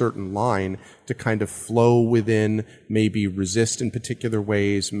presenting a certain line to kind of flow within, maybe resist in particular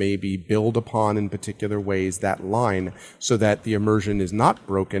ways, maybe build upon in particular ways that line so that the immersion is not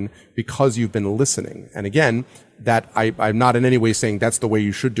broken because you've been listening. And again, that I'm not in any way saying that's the way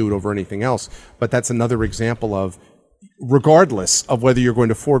you should do it over anything else, but that's another example of, regardless of whether you're going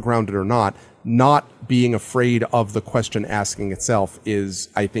to foreground it or not being afraid of the question asking itself is,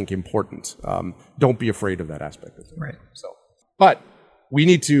 I think, important. Don't be afraid of that aspect of it. Right. So, but we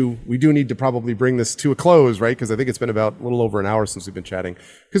do need to probably bring this to a close, right? Because I think it's been about a little over an hour since we've been chatting.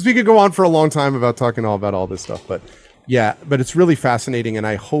 Because we could go on for a long time about talking all about all this stuff, but yeah, but it's really fascinating, and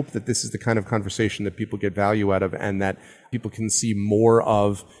I hope that this is the kind of conversation that people get value out of and that people can see more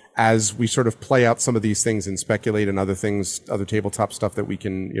of as we sort of play out some of these things and speculate and other things, other tabletop stuff that we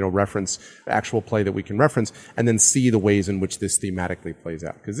can, reference, actual play that we can reference, and then see the ways in which this thematically plays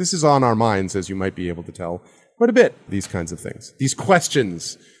out. Because this is on our minds, as you might be able to tell, quite a bit, these kinds of things. These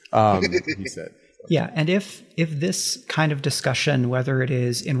questions, he said. Yeah, and if this kind of discussion, whether it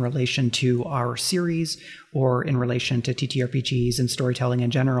is in relation to our series or in relation to TTRPGs and storytelling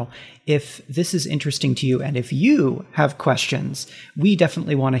in general, if this is interesting to you and if you have questions, we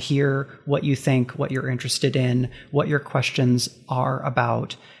definitely want to hear what you think, what you're interested in, what your questions are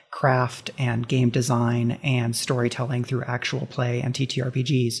about craft and game design and storytelling through actual play and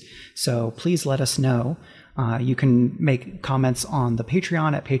TTRPGs. So please let us know. You can make comments on the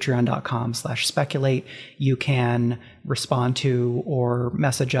Patreon at patreon.com/speculate. You can respond to or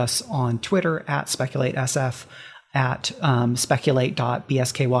message us on Twitter at speculatesf, at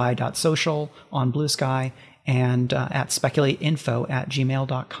speculate.bsky.social on Blue Sky, and at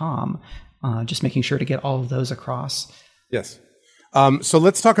speculateinfo@gmail.com. Just making sure to get all of those across. Yes. So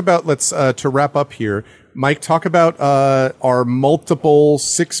let's talk about, to wrap up here, Mike, talk about our multiple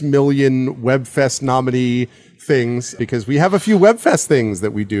 6 million WebFest nominee things, because we have a few WebFest things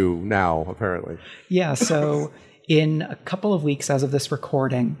that we do now, apparently. Yeah, so in a couple of weeks as of this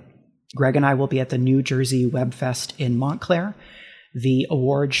recording, Greg and I will be at the New Jersey WebFest in Montclair. The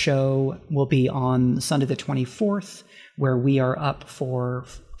award show will be on Sunday the 24th, where we are up for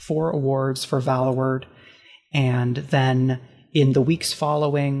 4 awards for Valaward. And then in the weeks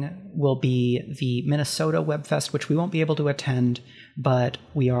following will be the Minnesota WebFest, which we won't be able to attend, but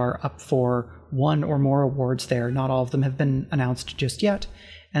we are up for 1 or more awards there. Not all of them have been announced just yet.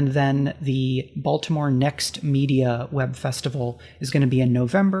 And then the Baltimore Next Media Web Festival is going to be in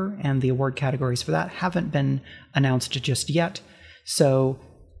November, and the award categories for that haven't been announced just yet. So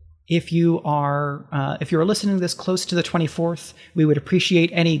if you're listening to this close to the 24th, we would appreciate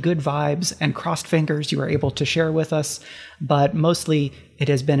any good vibes and crossed fingers you are able to share with us. But mostly, it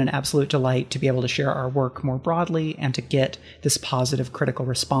has been an absolute delight to be able to share our work more broadly and to get this positive critical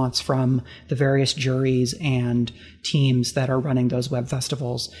response from the various juries and teams that are running those web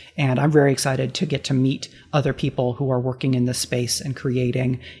festivals. And I'm very excited to get to meet other people who are working in this space and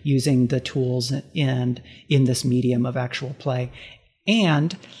creating using the tools and in this medium of actual play.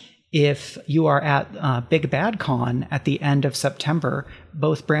 And if you are at Big Bad Con at the end of September,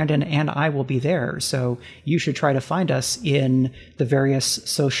 both Brandon and I will be there. So you should try to find us in the various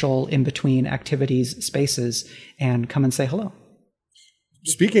social in-between activities spaces and come and say hello.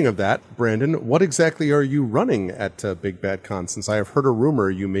 Speaking of that, Brandon, what exactly are you running at Big Bad Con? Since I have heard a rumor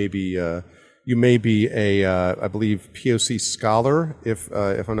you may be a, I believe, POC scholar, if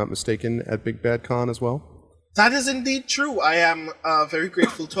I'm not mistaken, at Big Bad Con as well. That is indeed true. I am very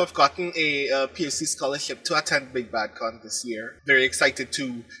grateful to have gotten a POC scholarship to attend Big Bad Con this year. Very excited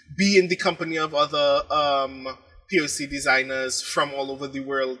to be in the company of other POC designers from all over the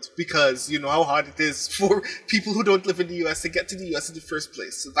world, because you know how hard it is for people who don't live in the US to get to the US in the first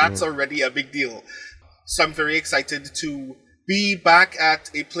place. So that's already a big deal. So I'm very excited to be back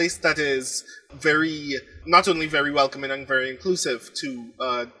at a place that is not only very welcoming and very inclusive to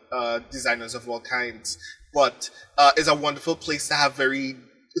designers of all kinds, but is a wonderful place to have very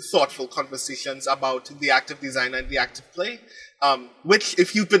thoughtful conversations about the active design and the active play, which,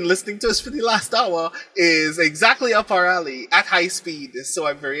 if you've been listening to us for the last hour, is exactly up our alley at high speed. So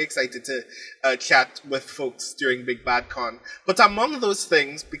I'm very excited to chat with folks during Big Bad Con. But among those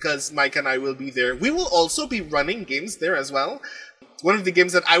things, because Mike and I will be there, we will also be running games there as well. One of the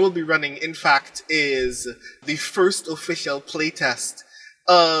games that I will be running, in fact, is the first official playtest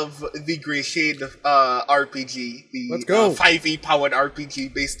of the Grey Shade RPG, the 5e powered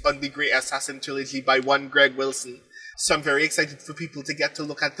RPG based on the Grey Assassin trilogy by one Greg Wilson. So I'm very excited for people to get to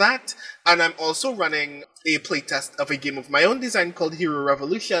look at that. And I'm also running a playtest of a game of my own design called Hero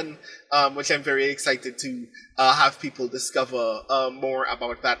Revolution, which I'm very excited to have people discover more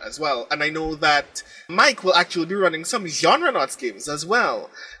about that as well. And I know that Mike will actually be running some Genrenauts games as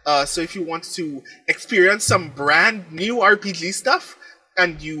well. So if you want to experience some brand new RPG stuff,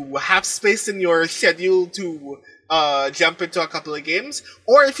 and you have space in your schedule to jump into a couple of games,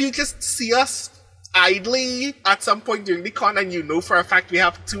 or if you just see us idly at some point during the con and you know for a fact we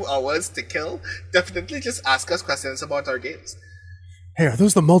have 2 hours to kill, definitely just ask us questions about our games. Hey, are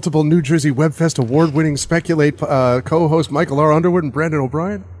those the multiple New Jersey WebFest award-winning Speculate co-host Michael R. Underwood and Brandon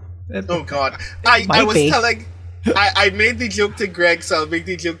O'Brien? Oh, God. I made the joke to Greg, so I'll make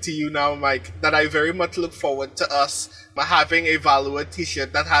the joke to you now, Mike, that I very much look forward to us having a Valua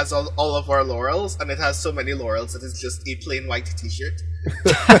t-shirt that has all of our laurels, and it has so many laurels that it's just a plain white t-shirt.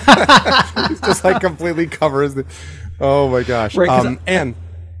 It's just like completely covers the... Oh my gosh. Right, I'm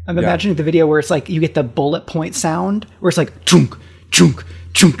imagining the video where it's like you get the bullet point sound, where it's like chunk, chunk,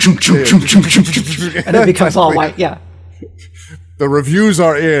 chunk, chunk, chunk, chunk, chunk, chunk, chunk, and it becomes all white. Yeah. The reviews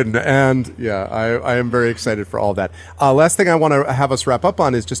are in, and yeah, I am very excited for all that. Last thing I want to have us wrap up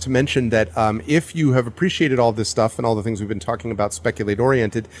on is just to mention that if you have appreciated all this stuff and all the things we've been talking about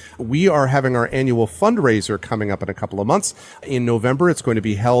Speculate-oriented, we are having our annual fundraiser coming up in a couple of months. In November, it's going to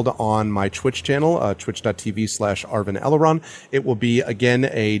be held on my Twitch channel, twitch.tv/Arvin Eleron. It will be, again,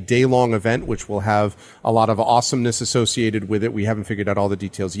 a day-long event, which will have a lot of awesomeness associated with it. We haven't figured out all the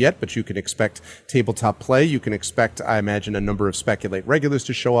details yet, but you can expect tabletop play. You can expect, I imagine, a number of Speculate, regulars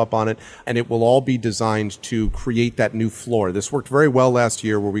to show up on it, and it will all be designed to create that new floor. This worked very well last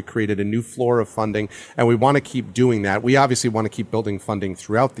year where we created a new floor of funding, and we want to keep doing that. We obviously want to keep building funding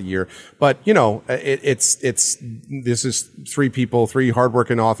throughout the year, but this is three people, three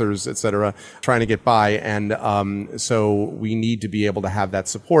hardworking authors, etc., trying to get by, and so we need to be able to have that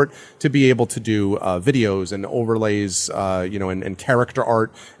support to be able to do videos and overlays, and character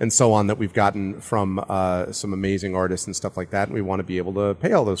art and so on that we've gotten from some amazing artists and stuff like that. And we want to be able to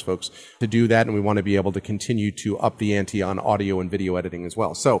pay all those folks to do that, and we want to be able to continue to up the ante on audio and video editing as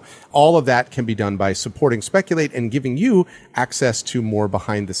well. So all of that can be done by supporting Speculate and giving you access to more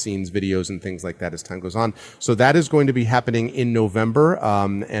behind the scenes videos and things like that as time goes on. So that is going to be happening in November,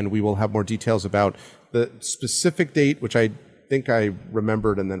 and we will have more details about the specific date, which I think I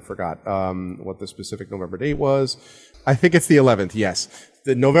remembered and then forgot what the specific November date was. I think it's the 11th, yes.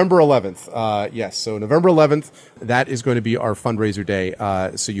 The November 11th, yes. So November 11th, that is going to be our fundraiser day,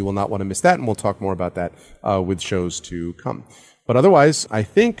 so you will not want to miss that, and we'll talk more about that with shows to come. But otherwise, I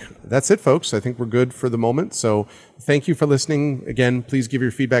think that's it, folks. I think we're good for the moment. So thank you for listening. Again, please give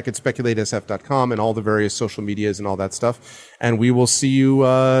your feedback at speculatesf.com and all the various social medias and all that stuff. And we will see you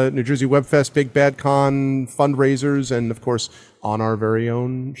New Jersey Web Fest, Big Bad Con, fundraisers, and of course, on our very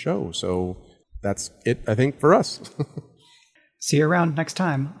own show. So that's it, I think, for us. See you around next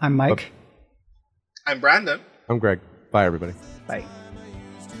time. I'm Mike. I'm Brandon. I'm Greg. Bye, everybody. Bye.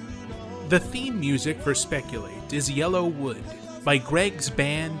 The theme music for Speculate is Yellow Wood by Greg's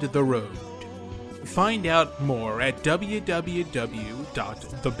band The Road. Find out more at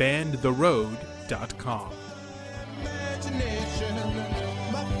www.thebandtheroad.com.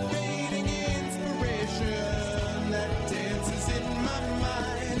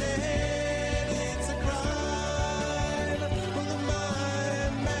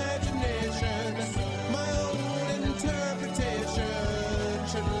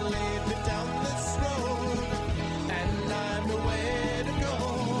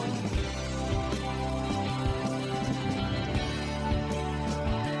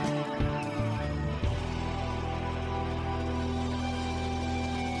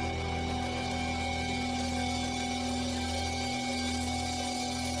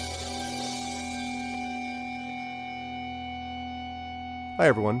 Hi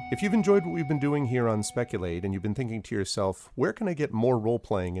everyone. If you've enjoyed what we've been doing here on Speculate and you've been thinking to yourself, where can I get more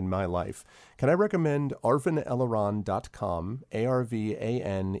role-playing in my life? Can I recommend arvaneleron.com,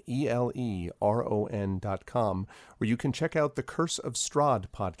 ARVANELERON.com, where you can check out the Curse of Strahd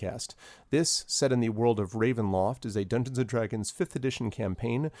podcast. This, set in the world of Ravenloft, is a Dungeons & Dragons 5th edition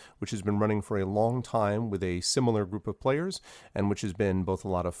campaign, which has been running for a long time with a similar group of players, and which has been both a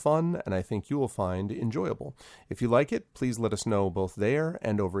lot of fun and I think you will find enjoyable. If you like it, please let us know both there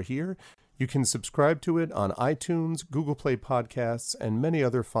and over here. You can subscribe to it on iTunes, Google Play Podcasts, and many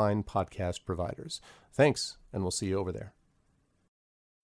other fine podcast providers. Thanks, and we'll see you over there.